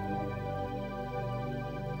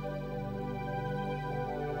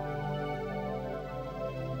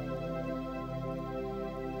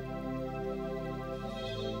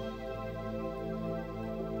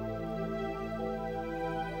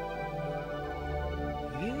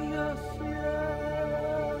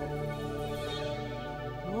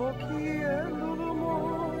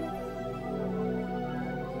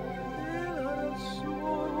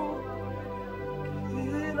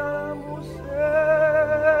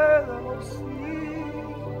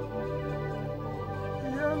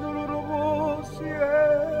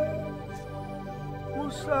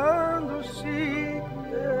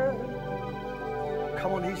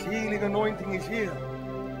 Come on, His healing anointing is here.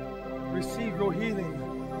 Receive your healing.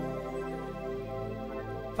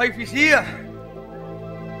 Faith is here.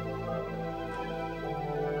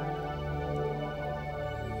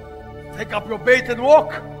 Take up your bait and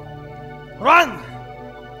walk. Run.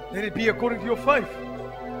 Let it be according to your faith.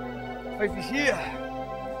 Faith is here.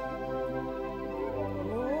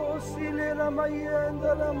 Oh, silena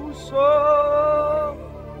mayenda la muso.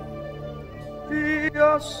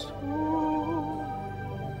 Yasu.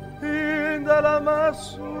 Inda la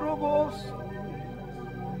masurobos.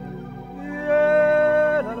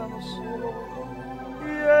 Yeah, la masuro.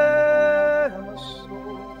 Yeah, la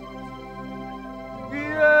masuro.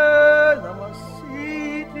 Yeah, la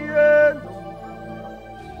masiti.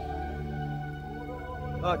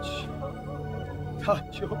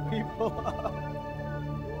 Touch your people.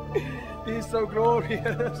 He's so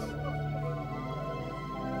glorious.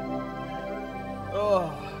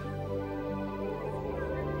 Oh.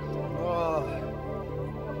 Oh.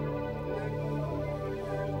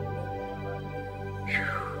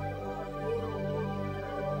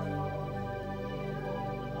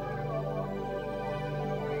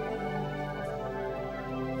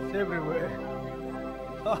 It's everywhere.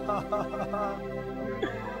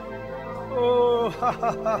 Oh.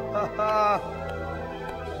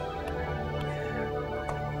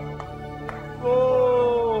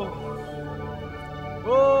 Oh.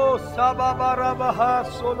 Oh, Sababarabaha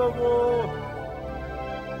Solomo.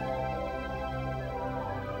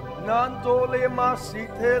 Nandole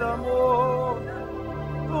Masiteramo.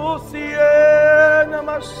 Usiena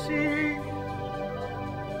Masi.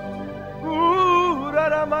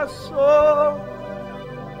 Uraramaso.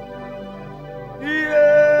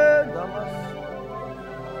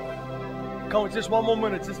 Come on, just one more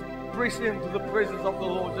minute. Just press into the presence of the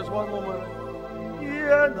Lord. Just one more minute.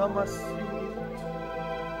 Namasi.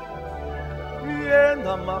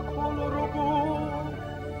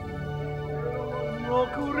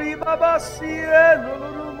 Nokuri babasi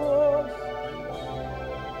enolorumos.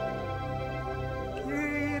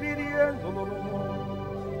 Kiririendo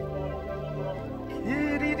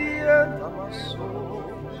maso.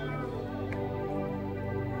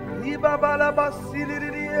 Ribabala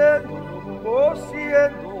basiliriendo.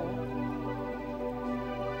 Osiendo.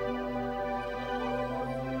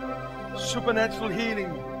 Supernatural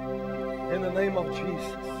healing. In the name of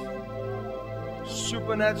Jesus.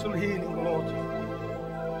 Supernatural healing, Lord.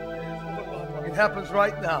 It happens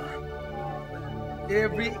right now.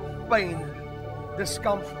 Every pain,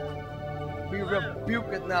 discomfort, we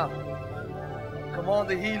rebuke it now. Command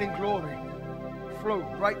the healing glory. Flow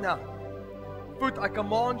right now. Foot, I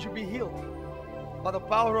command you be healed. By the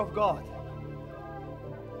power of God.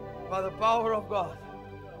 By the power of God.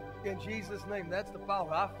 In Jesus' name, that's the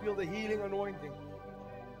power. I feel the healing anointing.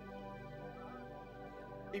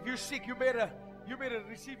 If you're sick, you better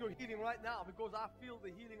receive your healing right now, because I feel the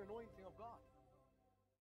healing anointing of God.